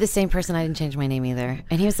are the same person. I didn't change my name either.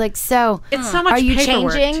 And he was like, so, It's so much are you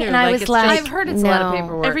paperwork, changing? too. And I was it's like, just- I've heard it's a lot of no.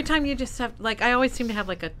 paperwork. every time you just have, like, I always seem to have,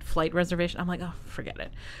 like, a flight reservation. I'm like, oh, forget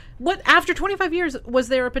it. What, after 25 years, was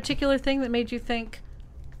there a particular thing that made you think,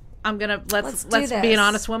 I'm going to, let's do be this. an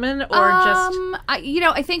honest woman, or just...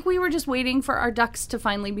 I think we were just waiting for our ducks to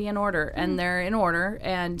finally be in order, and they're in order.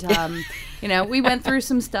 And we went through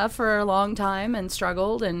some stuff for a long time and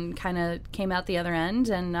struggled, and kind of came out the other end.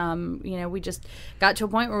 And we just got to a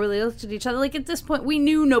point where we looked at each other. Like at this point, we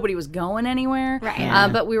knew nobody was going anywhere, Right. Yeah.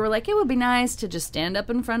 But we were like, it would be nice to just stand up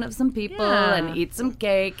in front of some people Yeah. and eat some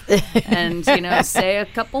cake, and say a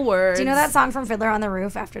couple words. Do you know that song from Fiddler on the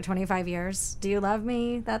Roof after 25 years? Do you love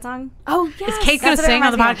me? That song? Oh yes. Is Kate going to That's what it sing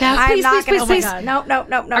on the reminds me of. podcast? I'm not please, gonna. please, please.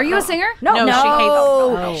 No. Are you a singer? No, No, no.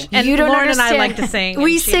 she hates And You don't Lauren understand. and I like to sing. and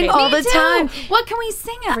We she sing hates all it. the time. What can we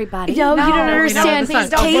sing, everybody? No, you don't we don't understand. know the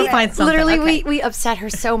song. Kate, We'll find something. literally, Okay. we upset her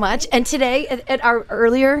so much. And today, at our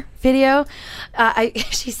earlier video,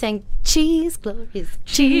 she sang "Cheese, Glorious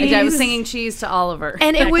Cheese." I was singing cheese to Oliver.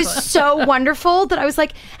 And it was so wonderful that I was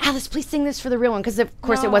like, Alice, please sing this for the real one. Because, of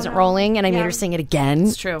course, it wasn't rolling, and I made her sing it again.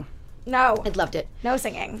 It's true. No. I loved it. No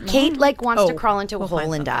singing. Kate, wants to Oh, crawl into a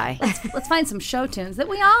hole and die. Let's find some show tunes that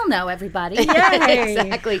we all know, everybody.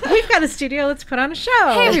 Exactly. We've got a studio. Let's put on a show.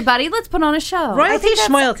 Hey, everybody, let's put on a show. Royalties,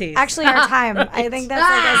 schmoyalties. Actually, our time. I think that's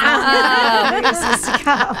like as long as it used to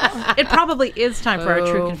go. It probably is time for our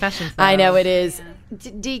true confessions. Though. I know it is.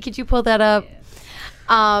 Dee, could you pull that up?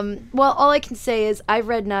 Well, all I can say is I've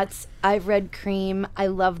read Nuts, I've read Cream. I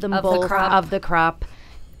love them Of the both. Crop. Of the Crop.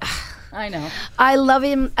 I know. I love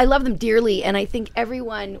him. I love them dearly, and I think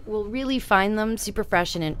everyone will really find them super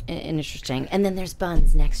fresh and interesting. And then there's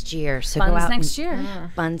Buns next year. So go Buns out next and-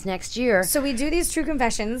 year. Buns next year. So we do these true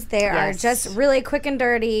confessions. They are Yes. just really quick and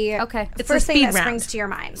dirty. Okay. The It's first a thing speed that round. springs to your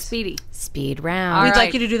mind. Speedy. Speed round. We'd All like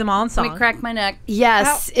right. you to do them all in Let song. me crack my neck.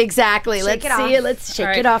 Yes, exactly. Let's it see off. it. Let's shake All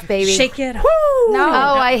right. it off, baby. Shake it. No.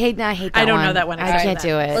 Oh, I hate that. I don't one. know that one. I Sorry. can't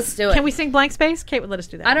do it. Let's do it. Can we sing Blank Space? Kate would let us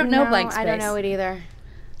do that. I don't know No, blank space. I don't know it either.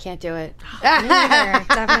 Can't do it. Me neither.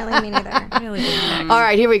 Definitely me neither. Really do. All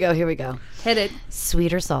right, here we go. Here we go. Hit it.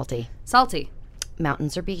 Sweet or salty? Salty.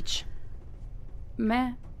 Mountains or beach?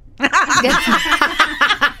 Meh.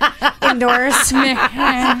 Indoors.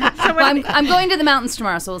 I'm going to the mountains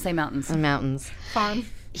tomorrow, so we'll say mountains. Mountains. Fun.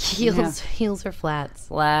 Heels or flats?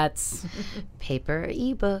 Flats. Paper or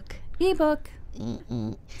ebook? Ebook.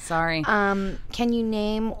 Sorry. Can you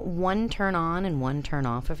name one turn on and one turn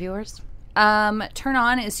off of yours? Turn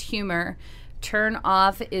on is humor. Turn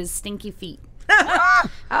off is stinky feet.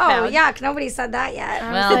 Oh, yuck. Nobody said that yet.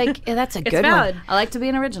 I was like, yeah, that's a good valid. one. I like to be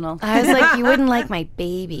an original. I was like, you wouldn't like my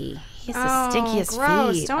baby. He has the stinkiest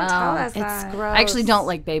gross. feet. Don't tell us It's that. gross. I actually don't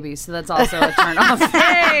like babies, so that's also a turn off.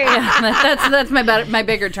 Hey. That's my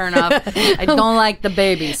bigger turn off. I don't like the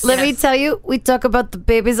babies. Let me tell you, we talk about the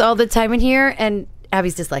babies all the time in here, and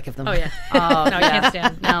Abby's dislike of them. Oh, yeah. Oh, no, you can't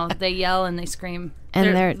stand. No, they yell and they scream. And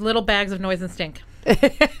They're they're little bags of noise and stink.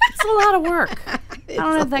 It's a lot of work. I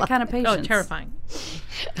don't have that kind of patience. Oh, terrifying.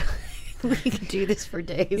 we could do this for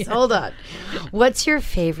days. Hold on. What's your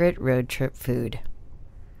favorite road trip food?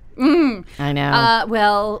 I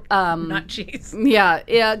know. Not cheese. Yeah,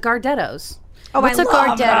 Gardettos. Oh, What's I a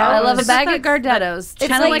love Gardetto? I love a It's bag just of Gardettos. It's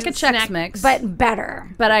kind of like a Chex snack, Mix. But better.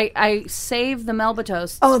 But I save the Melba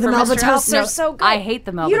toasts. Oh, the for Melba Mr. toasts Al- are so good. I hate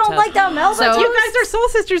the Melba You don't toast. like the Melba So- toast? You guys are soul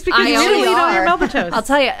sisters because I you really really eat all your are. Melba toast. I'll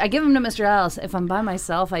tell you, I give them to Mr. Alice. If I'm by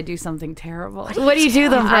myself, I do something terrible. What do you do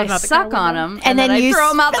them? I out the suck car on window. them, And then I you throw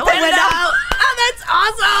them out the spit them window. out. Oh, that's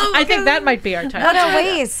awesome! I think that might be our title. What a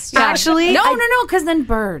waste. Actually, No, because then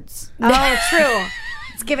birds. Oh, true.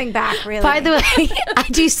 It's giving back, really. By the way, I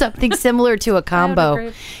do something similar to a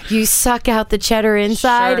combo. You suck out the cheddar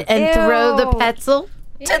inside and throw the pretzel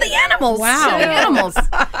to the animals. Wow. To the animals.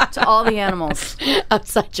 To all the animals.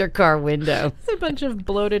 Outside your car window. It's a bunch of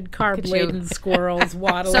bloated, carb-laden squirrels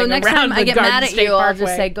waddling So next around time I the get Garden mad at State you, I'll Parkway.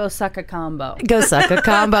 just say, go suck a combo. Go suck a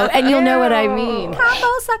combo, and you'll know what I mean. Combo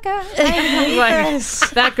sucker. Like,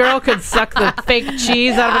 that girl could suck the fake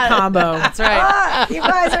cheese out of a combo. That's right. You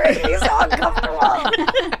guys are making me so uncomfortable.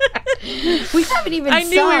 We haven't even I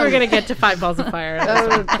knew we were going to get to 5 Balls of Fire.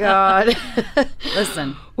 Oh, God.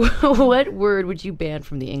 Listen. What word would you ban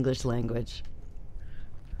from the English language?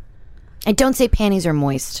 And don't say panties are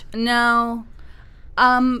moist. No.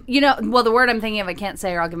 Well, the word I'm thinking of I can't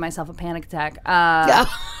say or I'll give myself a panic attack.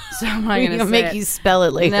 So I'm not going to make say you spell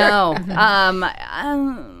it later. No.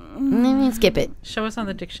 Skip it. Show us on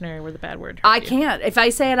the dictionary where the bad word. I can't. If I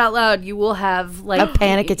say it out loud, you will have like A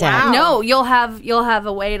panic attack. Wow. No, you'll have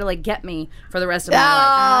a way to like get me for the rest of my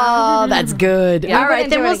life. Oh, that's good. All right,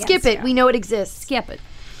 then do it we'll skip against it. you. We know it exists. Skip it.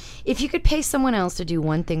 If you could pay someone else to do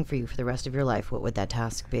one thing for you for the rest of your life, what would that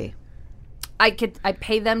task be? I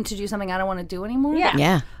pay them to do something I don't want to do anymore. Yeah.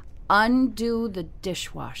 Yeah. Undo the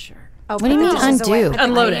dishwasher. Oh, What do you mean undo?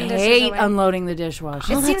 Unload I it. hate unloading the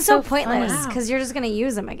dishwasher. It seems so pointless because you're just going to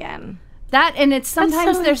use them again. That and it's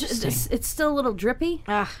sometimes so it's still a little drippy,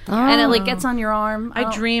 Ugh. and it like gets on your arm.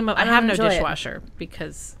 I dream of. I don't have no enjoy it. dishwasher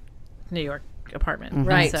because New York apartment.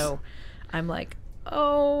 Right. So I'm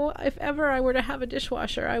oh, if ever I were to have a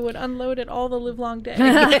dishwasher, I would unload it all the livelong day.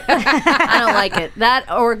 I don't like it. That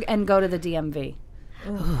and go to the DMV.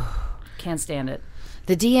 Can't stand it.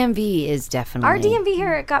 The DMV is definitely. Our DMV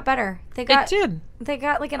here got better. They got did. They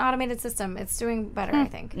got like an automated system. It's doing better, I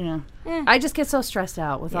think. Yeah. I just get so stressed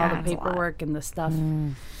out with all Yeah, the it's a lot. paperwork and the stuff. Good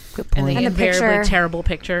And the point. the invariably picture. terrible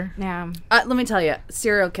picture. Yeah. Let me tell you,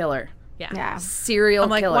 serial killer. Yeah. Serial I'm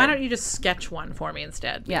like, killer. why don't you just sketch one for me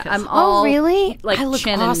instead? Yeah, Because I'm all Oh, really? like I look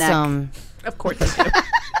chin and neck. awesome. of course you do.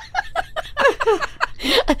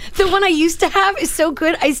 The one I used to have is so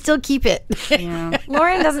good, I still keep it.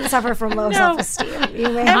 Lauren doesn't suffer from low self-esteem. You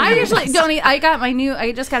may I usually don't.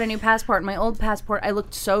 I just got a new passport. My old passport, I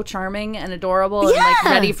looked so charming and adorable and like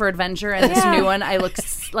Yeah. ready for adventure. And this new one, I look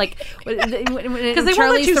like because they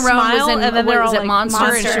won't let you smile, was in and then they're what was all it, like, Monster,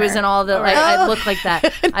 and she Monster. was in all the. Like, I look like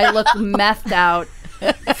that. I look methed out,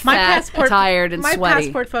 fat, tired, and my sweaty.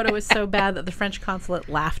 passport photo is so bad that the French consulate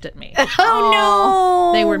laughed at me. Oh,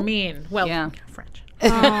 no. They were mean. Well, Yeah. French.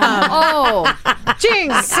 Oh,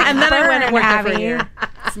 Jinx! And then I went and worked there for a Abby. year.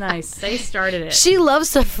 it's nice. They started it. She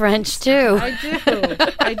loves the French, too.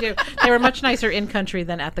 I do. They were much nicer in country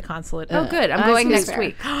than at the consulate. Oh, good. I'm going that's next fair.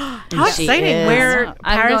 week. How She exciting! is. Where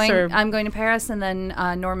Paris or I'm going to Paris and then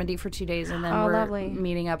Normandy for 2 days, and then we're lovely.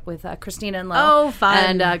 meeting up with Christina and Lo. Oh,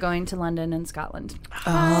 fun. And going to London and Scotland.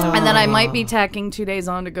 And then I might be tacking 2 days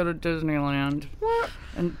on to go to Disneyland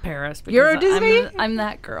and Paris. because Euro Disney? I'm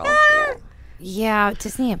that girl. Yeah,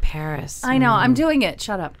 Disney in Paris. I know. I'm doing it.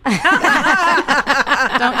 Shut up.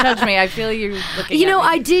 Don't judge me. I feel you looking You at know, me.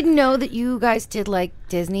 I did know that you guys did like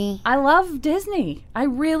Disney. I love Disney. I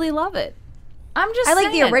really love it. I'm just I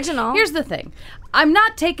like the saying. original. Here's the thing. I'm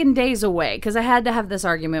not taking days away because I had to have this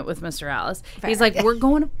argument with Mr. Alice. He's like, we're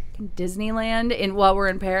going to Disneyland while we're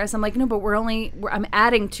in Paris. I'm like, no, but I'm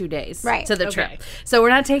adding 2 days Right. to the Okay. trip. So we're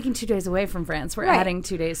not taking 2 days away from France. We're Right. adding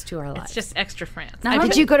 2 days to our lives. it's just extra France. Now,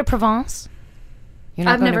 Did you go to Provence? You're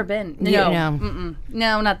not I've going never to- been. You- No.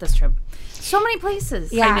 No, not this trip. So many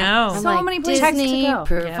places. Yeah. I know. So many places Disney, to go.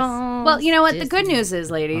 Provence. Well, you know what? The good news is,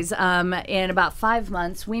 ladies, in about 5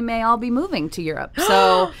 months, we may all be moving to Europe.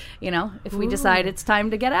 So, if we decide it's time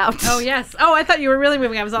to get out. Oh yes. Oh, I thought you were really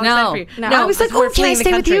moving. I was all No. excited for you. No, I was like, we're oh, can I fleeing the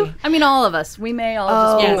stay with you? country. I mean, all of us. We may all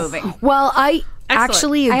just be Yes. moving. Well, I Excellent.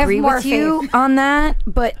 actually I have agree more with you on that,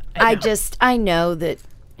 but I know that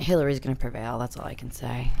Hillary's going to prevail. That's all I can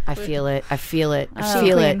say. I feel it. I feel it. I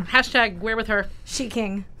feel it. Hashtag where with her. She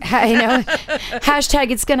king. I know. Hashtag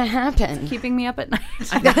it's going to happen. Keeping me up at night.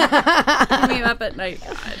 Keeping me up at night.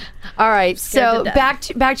 God. All right. So to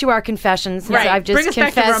death. back to our confessions. Since Right. I've Bring just us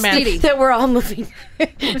back to confessed romance. that we're all moving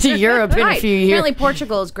to Europe in a few years. Apparently,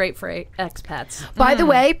 Portugal is great for expats. By the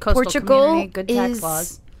way, Coastal Portugal community, good tax is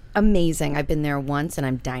laws. amazing. I've been there once, and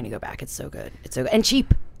I'm dying to go back. It's so good. It's so good and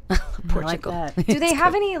cheap. Portugal. I like that. Do they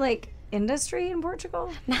have any industry in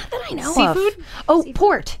Portugal? Not that I know Seafood? of. Oh,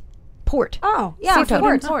 port. Oh, yeah, Seafood.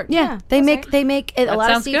 port. Port. Yeah, they make a lot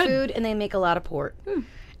of sounds good. seafood and they make a lot of port.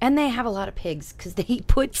 And they have a lot of pigs because they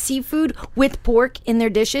put seafood with pork in their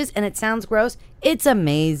dishes, and it sounds gross. It's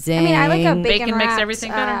amazing. I mean, I like a Bacon makes wrapped, everything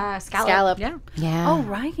better. Scallop. Yeah. Yeah. Oh,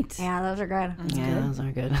 right. Yeah, those are good. Those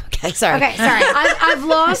are good. Okay, sorry. Okay, sorry. I've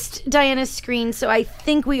lost Diana's screen, so I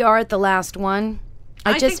think we are at the last one.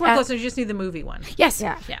 I think we're close. You just need the movie one. Yes.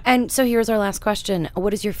 Yeah. And so here's our last question.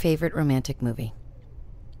 What is your favorite romantic movie?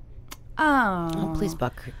 Oh. Please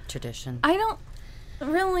buck tradition. I don't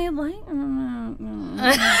really like.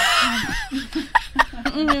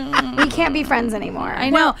 We can't be friends anymore. I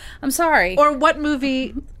know. I'm sorry. Or what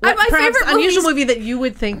movie? My perhaps favorite unusual movies- movie that you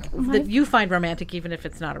would think that you find romantic, even if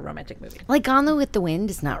it's not a romantic movie. Like Gone with the Wind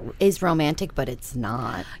is romantic, but it's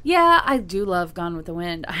not. Yeah, I do love Gone with the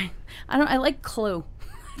Wind. I like Clue.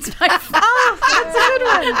 It's my That's a good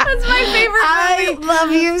one. That's my favorite movie.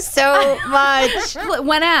 love you so much.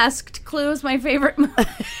 When asked, Clue is my favorite movie.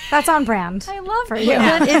 That's on brand. I love for Clue. you.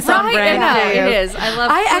 It's on Right? brand No, for you. it is. I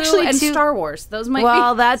love I Clue actually, and too- Star Wars. Those might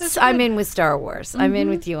Well, be. I'm in with Star Wars. I'm in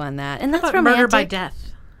with you on that. And that's How about romantic. Murder by Death.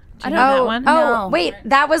 Do you know Oh, that one? oh, wait,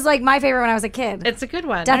 that was like my favorite when I was a kid. It's a good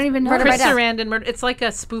one. I don't even know Chris Murder by Death. Sarandon. It's like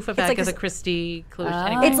a spoof of like Agatha a- Christie. Clue.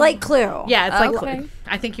 It's like Clue. Yeah, it's like Okay. Clue.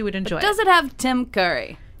 I think you would enjoy Does it. it have Tim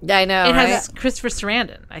Curry? I know, It right? has Christopher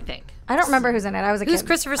Sarandon, I think. I don't remember who's in it. I was a Who's kid.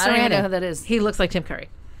 Christopher I don't even know who Sarandon? that is. He looks like Tim Curry.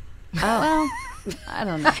 Well, I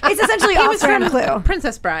don't know. It's essentially He was off-brand from Clue.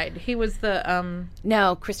 Princess Bride. He was the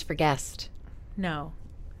No, Christopher Guest. no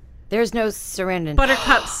There's no Sarandon.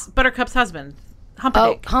 Buttercup's husband,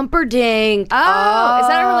 Humperdinck. Humperdinck. Oh, is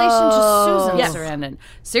that a relation to Susan Yes. Sarandon?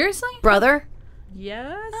 Seriously? Brother?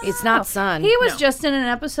 Yes. It's not son. He was just in an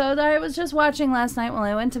episode I was just watching last night while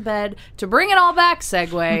I went to bed to bring it all back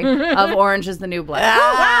segue of Orange is the New Black.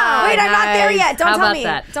 Wow. Wait, I'm not there yet. Don't How tell about me.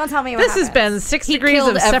 that? Don't tell me what This has happened. been 6 He degrees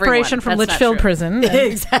killed of separation everyone. from That's not Litchfield true. Prison.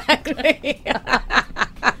 Exactly.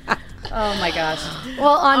 Oh my gosh. Well,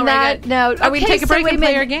 on that good. note, Are we okay, take a break wait and a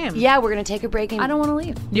play minute. our game? Yeah, we're gonna take a break. And I don't want to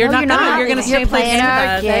leave. You're No, not you're going. not. You're going to stay You're and play playing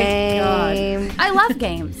our game. game. I love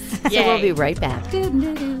games. So we'll be right back.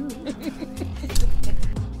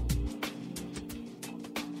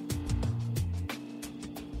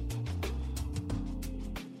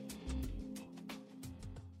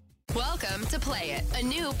 Welcome to Play It, a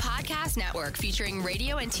new podcast network featuring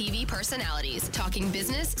radio and TV personalities talking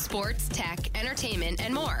business, sports, tech, entertainment,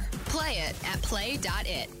 and more. Play it at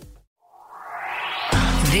play.it.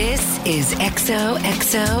 This is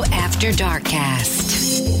XOXO After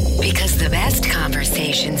Darkcast. Because the best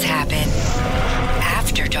conversations happen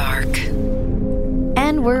after dark.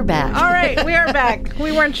 And we're back. All right, we are back.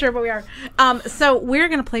 We weren't sure, but we are. So we're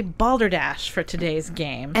going to play Balderdash for today's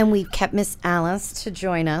game. And we've kept Miss Alice to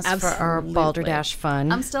join us for our Absolutely. Balderdash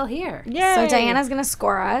fun. I'm still here. Yay. So Diana's going to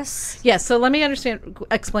score us. Yes, so let me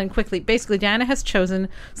explain quickly. Basically, Diana has chosen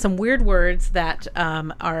some weird words that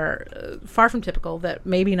are far from typical, that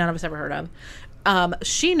maybe none of us ever heard of.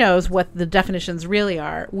 She knows what the definitions really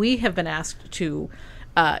are. We have been asked to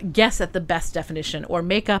guess at the best definition or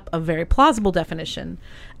make up a very plausible definition.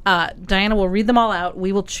 Diana will read them all out.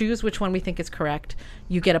 We will choose which one we think is correct.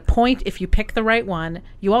 You get a point if you pick the right one.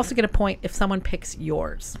 You also get a point if someone picks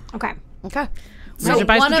yours. Okay. Okay. So Razor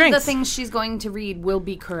buys one the of the drinks. things she's going to read will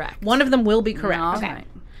be correct. One of them will be correct. All Okay. right.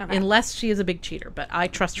 Unless she is a big cheater, but I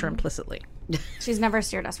trust her implicitly. She's never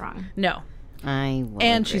steered us wrong. No. I will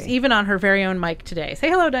And agree. she's even on her very own mic today. Say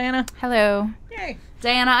hello, Diana. Hello. Yay.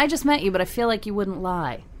 Diana, I just met you, but I feel like you wouldn't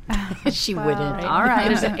lie. she wouldn't. All right.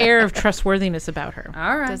 There's an air of trustworthiness about her.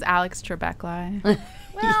 All right. Does Alex Trebek lie?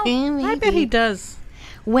 I bet he does.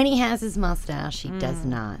 When he has his mustache, he does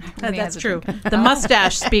not. That's true. The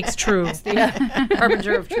mustache speaks true.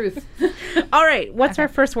 Harbinger of truth. All right. What's our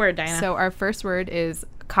first word, Diana? So our first word is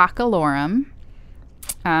cockalorum.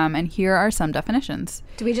 And here are some definitions.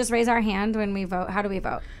 Do we just raise our hand when we vote? How do we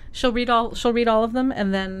vote? she'll read all of them,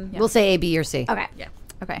 and then We'll say A, B, or C. Okay.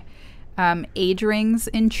 Okay. Age rings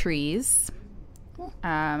in trees.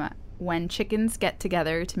 When chickens get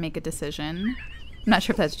together to make a decision. I'm not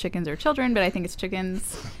sure if that's chickens or children, but I think it's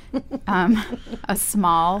chickens. A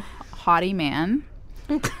small, haughty man.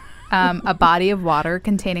 A body of water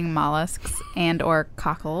containing mollusks and or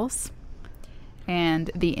cockles. And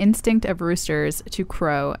the instinct of roosters to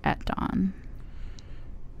crow at dawn.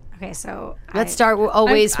 Okay, so Let's start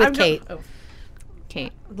always with Kate.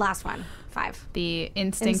 Kate. Last one. 5. The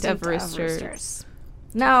instinct of roosters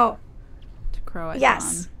No. to crow at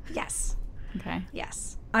Yes. dawn. Yes. Okay.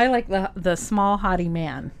 Yes. I like the small haughty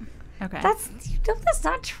man. Okay. That's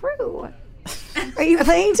not true. Are you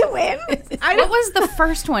playing to win? What was the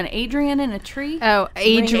first one? Adrian in a tree? Oh,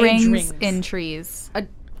 age rings rings. in trees.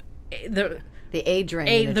 The The age ring.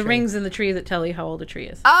 in the tree. rings in the tree that tell you how old a tree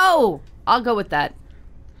is. Oh, I'll go with that.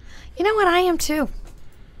 You know what? I am too.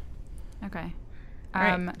 Okay.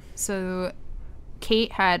 Right. So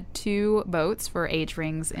Kate had 2 votes for age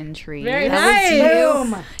rings in trees. Very nice.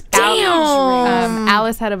 Boom.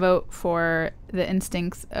 Alice had a vote for the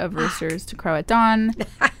instincts of roosters to crow at dawn.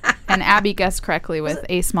 And Abby guessed correctly with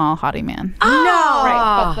a small haughty man. No.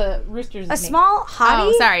 Right, but the roosters. A small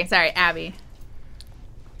hottie? Oh, sorry, Abby.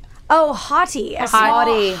 Oh, hottie. A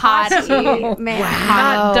Hottie. hottie man.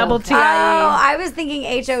 Not double T Oh, I I was thinking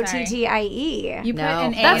HOTTIE. You put No.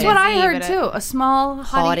 an A That's and what a I Z, heard but too. A small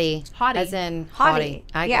Haughty. Haughty. As in Haughty.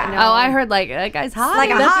 haughty. Yeah. Oh, I heard like that guy's hot.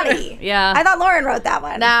 Like a hottie. Yeah. I thought Lauren wrote that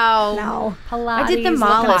one. No. No. I did the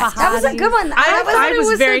mollusk. That was a good one. I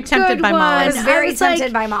was very tempted by I was mollusk. very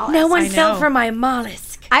tempted by mollusk. No one I fell know. for my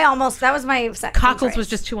mollusk. that was my second Cockles choice. was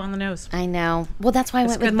just too on the nose. I know. Well, that's why I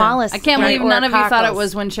went good with though. mollusk. I can't believe or none of you thought it cockles.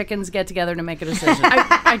 was when chickens get together to make a decision.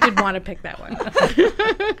 I did want to pick that one.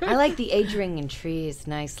 I like the age ring in trees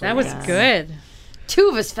nicely. That was done. good. 2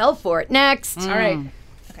 of us fell for it. Next. All right.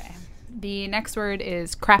 Okay. The next word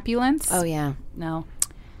is crapulence. Oh, yeah. No.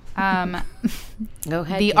 Go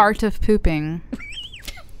ahead. The Kate. art of pooping.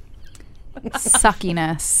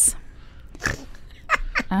 Suckiness.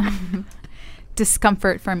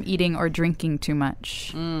 Discomfort from eating or drinking too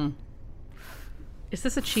much. Is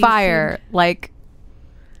this a cheese? Fire, like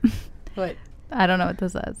What? I don't know what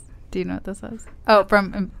this is. Do you know what this is? Oh,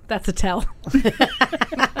 from That's a tell.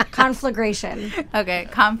 conflagration. okay,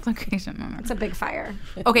 conflagration. It's a big fire.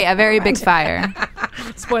 Okay, a very big fire,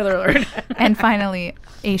 Spoiler alert. and finally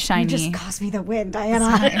a You shiny, just cost me the win,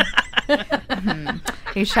 Diana.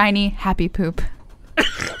 a shiny happy poop.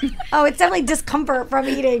 Oh, it's definitely discomfort from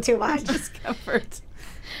eating too much. Discomfort.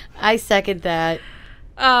 I second that.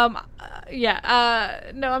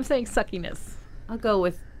 Yeah. No, I'm saying suckiness. I'll go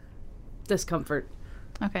with discomfort.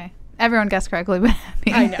 Okay, everyone guessed correctly, but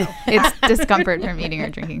I know. it's discomfort from eating or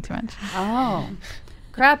drinking too much. Oh.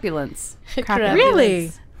 Crapulence. Crapulence.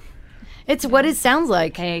 Really? It's what it sounds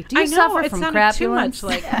like. Hey, do you I know, suffer it from sounded crapulence? too much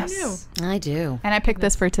like I knew. I do. And I picked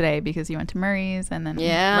this for today because you went to Murray's and then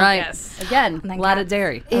Yeah. Right. Yes. Again, a then lot of cats.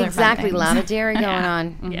 dairy. Exactly. A things. lot of dairy going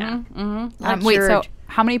on. Yeah. wait, so Cured.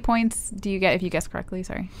 how many points do you get if you guess correctly?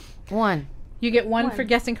 Sorry. 1. You get one for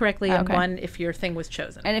guessing correctly and Okay. one if your thing was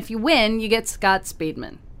chosen. And if you win, you get Scott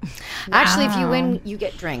Speedman. Actually, if you win, you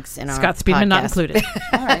get drinks in our Scott Speedman not podcast.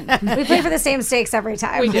 included. We play for the same stakes every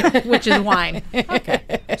time. We do, which is wine.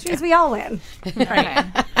 Which means we all win. Right.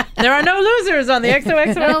 There are no losers on the XOXO No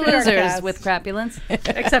After Dark losers cast, with crapulence.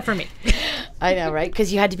 except for me. I know, right?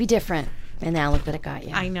 Because you had to be different. And now look what it got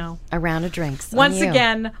you. I know. A round of drinks. on Once you.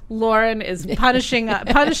 again, Lauren is punishing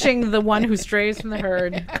the one who strays from the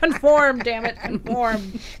herd. Conform, damn it,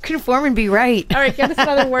 conform. Conform and be right. All right, give us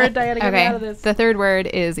another word, Diana. Get me out of Okay. this. The third word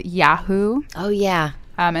is Yahoo. Oh, yeah.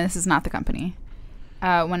 And this is not the company.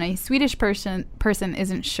 When a Swedish person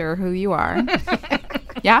isn't sure who you are.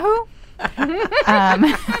 Yahoo?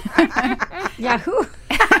 Yahoo!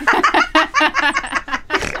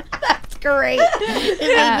 That's great. It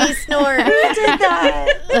made me snore. Who did that?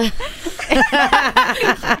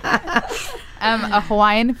 A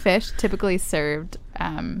Hawaiian fish typically served.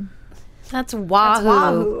 That's Wahoo.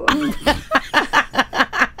 Wahoo.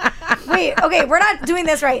 Wait, okay, we're not doing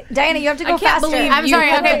this right. Diana, you have to go faster. I'm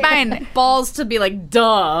sorry. Okay, fine. Balls to be like,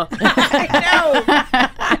 duh.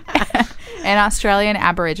 An Australian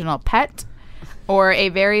Aboriginal pet, or a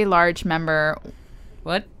very large member.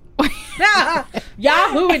 What?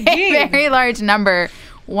 Yahoo A indeed. very large number,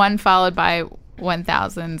 1 followed by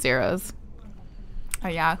 1,000 zeros. A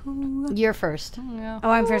Yahoo. You're first. Oh,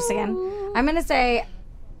 I'm first again. I'm going to say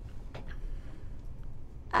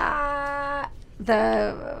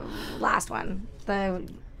the last one. The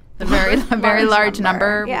very large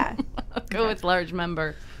number. Yeah. I'll go with large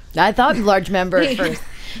member. I thought large member at first.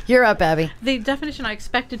 You're up, Abby. The definition I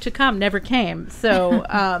expected to come never came. So,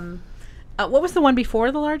 what was the one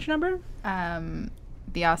before the large number?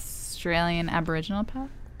 The Australian Aboriginal pet.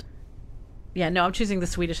 Yeah, no, I'm choosing the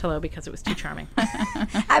Swedish hello because it was too charming.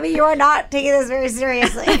 Abby, you are not taking this very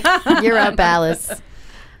seriously. You're up, Alice.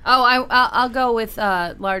 Oh, I'll go with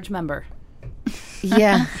large member.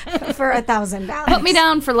 Yeah. For $1,000. Put me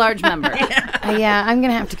down for large member. Yeah, I'm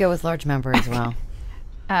going to have to go with large member as well.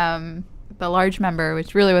 The large member,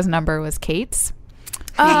 which really was a number, was Kate's.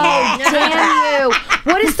 Oh, damn you.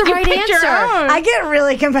 What is the right answer? I get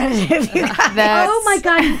really competitive, you guys. Oh, my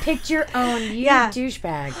God. You picked your own. You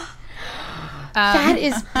douchebag. That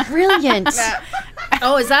is brilliant.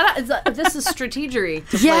 Oh, is this is strategery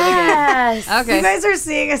to play Yes. the game? Okay. You guys are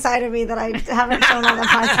seeing a side of me that I haven't shown on the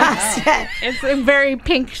podcast yet. It's a very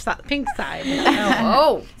pink side.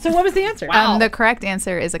 Oh. So what was the answer? The correct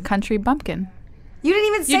answer is a country bumpkin. You didn't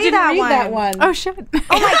even say You didn't read that one. Oh, shit. Oh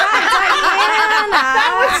my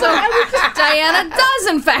God, Diana! Diana does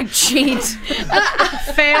in fact cheat.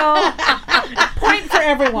 Fail. Point for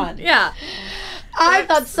everyone. Yeah. I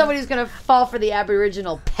thought somebody was going to fall for the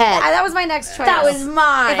Aboriginal pet. That was my next choice. That was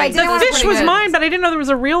mine. If I didn't want to Fish was mine, but I didn't know there was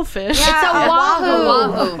a real fish. Yeah, It's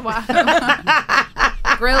a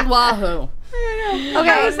wahoo. Grilled wahoo.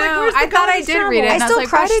 Okay, I thought I did read it. I and still why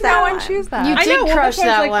crushed did that no one one. choose that? You I did know, well, crush that's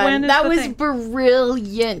why I was that like, when one. is That the was thing?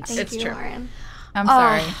 brilliant. Thank you, true. Lauren. I'm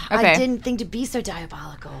sorry. Okay. I didn't think to be so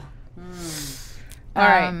diabolical. All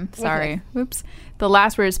right. Sorry. Oops. The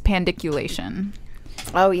last word is pandiculation.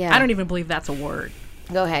 Oh, yeah. I don't even believe that's a word.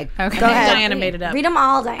 Go ahead. Okay. Go ahead. Diana made it up. Read them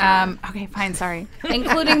all, Diana. Okay, fine. Sorry.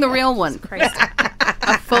 Including the real one.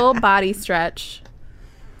 A full body stretch,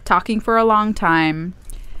 talking for a long time,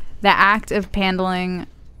 the act of pandling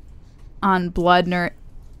on blood rushing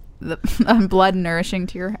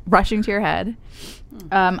to your head,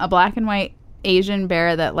 a black and white Asian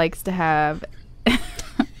bear that likes to have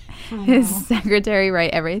his secretary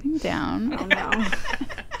write everything down. Oh no.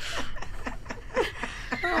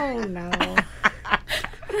 Oh no.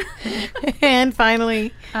 And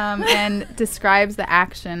finally, And describes the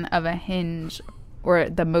action of a hinge or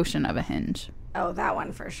the motion of a hinge. Oh, that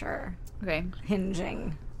one for sure. Okay.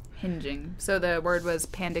 Hinging. Hinging. So the word was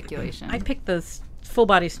pandiculation. I picked the full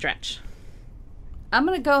body stretch. I'm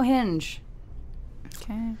going to go hinge.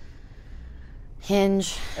 Okay.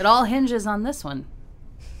 hinge. It all hinges on this one.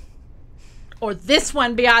 Or this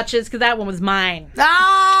one, biatches, because that one was mine. Abby,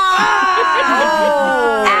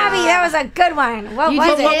 that was a good one. What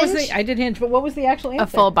was it? What was I did hinge, but what was the actual answer? A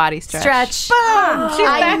full body stretch. Stretch. Boom! She's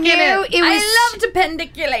back in it. I love to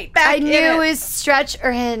pendiculate. I knew it was stretch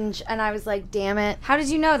or hinge, and I was like, damn it. How did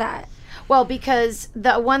you know that? Well, because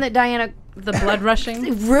the one that Diana The blood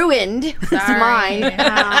rushing. ruined was mine.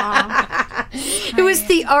 It was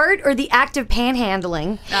the art or the act of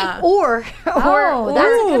panhandling. Or Oh, that's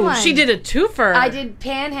a good one. She did a twofer. I did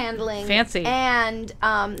panhandling. Fancy. And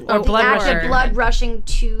Or the blood act of rushing. blood rushing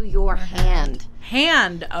to your hand.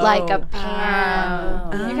 Hand. Oh. Like a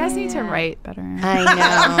pan. You guys need to write better. I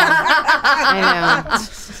know.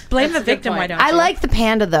 Blame the victim, why don't you? I like the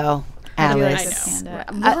panda, though, Alice. Panda.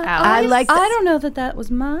 I like the, I don't know that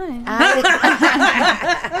was mine.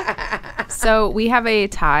 So we have a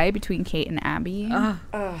tie between Kate and Abby. High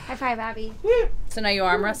five, Abby. So now you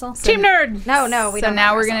arm wrestle? Team nerd. No, we So don't.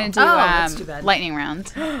 now we're going to do that's too bad. lightning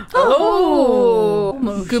round. Oh.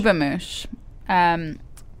 Gooba Moosh.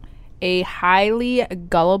 A highly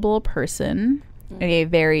gullible person, a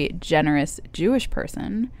very generous Jewish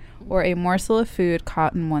person, or a morsel of food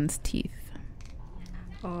caught in one's teeth.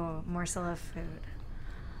 Oh, morsel of food.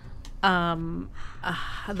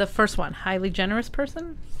 The first one, highly generous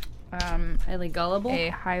person. Highly gullible? A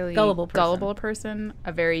highly Gullible person. person,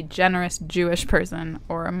 a very generous Jewish person,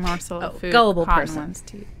 or a morsel of food gullible caught person. in one's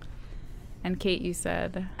teeth. And Kate, you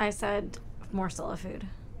said, I said morsel of food.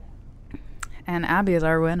 and Abby is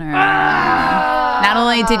our winner. Not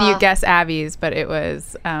only did you guess Abby's, but it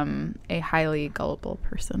was a highly gullible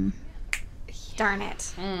person. Darn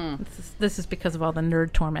it. This is because of all the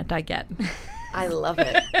nerd torment I get. I love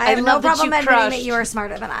it. I have no love that problem you admitting that crushed. you are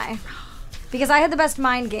smarter than I. Because I had the best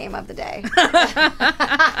mind game of the day.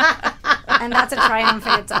 And that's a triumph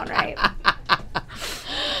in its own right.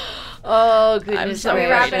 Oh, goodness. sorry. Can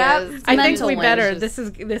we wrap it up? I think Mental we better.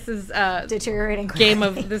 languages. This is Deteriorating. Game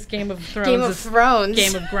of Thrones. Game of is Thrones.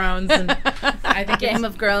 Game of Groans. And I think Game it's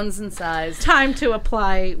of groans and sighs. time to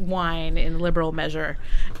apply wine in liberal measure.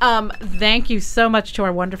 Thank you so much to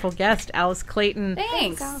our wonderful guest, Alice Clayton.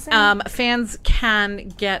 Thanks. Fans can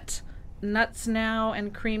get Nuts Now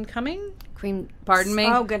and Cream Coming. Cream. Pardon me?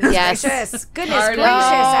 Oh, goodness Yes. gracious. Goodness Pardon? gracious,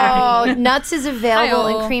 Abby. Oh, nuts is available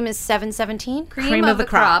Hi-oh. and cream is $7.17. Cream of the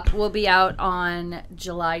crop will be out on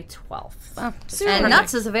July 12th. And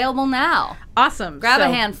nuts is available now. Awesome. Grab So-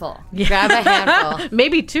 a handful. Grab a handful.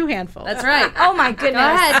 Maybe 2 handfuls. That's right. Oh, my goodness.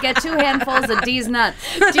 Go ahead, get 2 handfuls of D's nuts.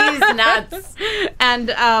 These nuts.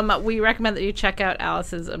 And we recommend that you check out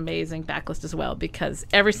Alice's amazing backlist as well, because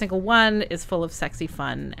every single one is full of sexy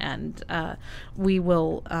fun. And we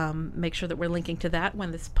will make sure that we're linking to that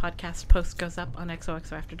when this podcast post goes up on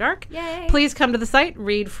XOXO After Dark. Yay. Please come to the site,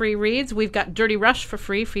 read free reads. We've got Dirty Rush for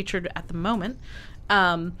free featured at the moment.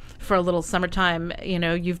 For a little summertime,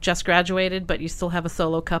 you've just graduated, but you still have a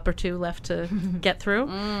solo cup or 2 left to get through.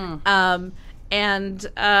 And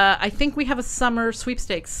I think we have a summer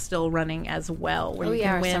sweepstakes still running as well, where you yeah,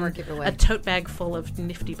 can our win summer giveaway. a tote bag full of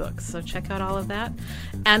nifty books. So check out all of that.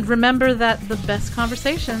 And remember that the best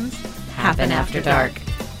conversations happen after dark.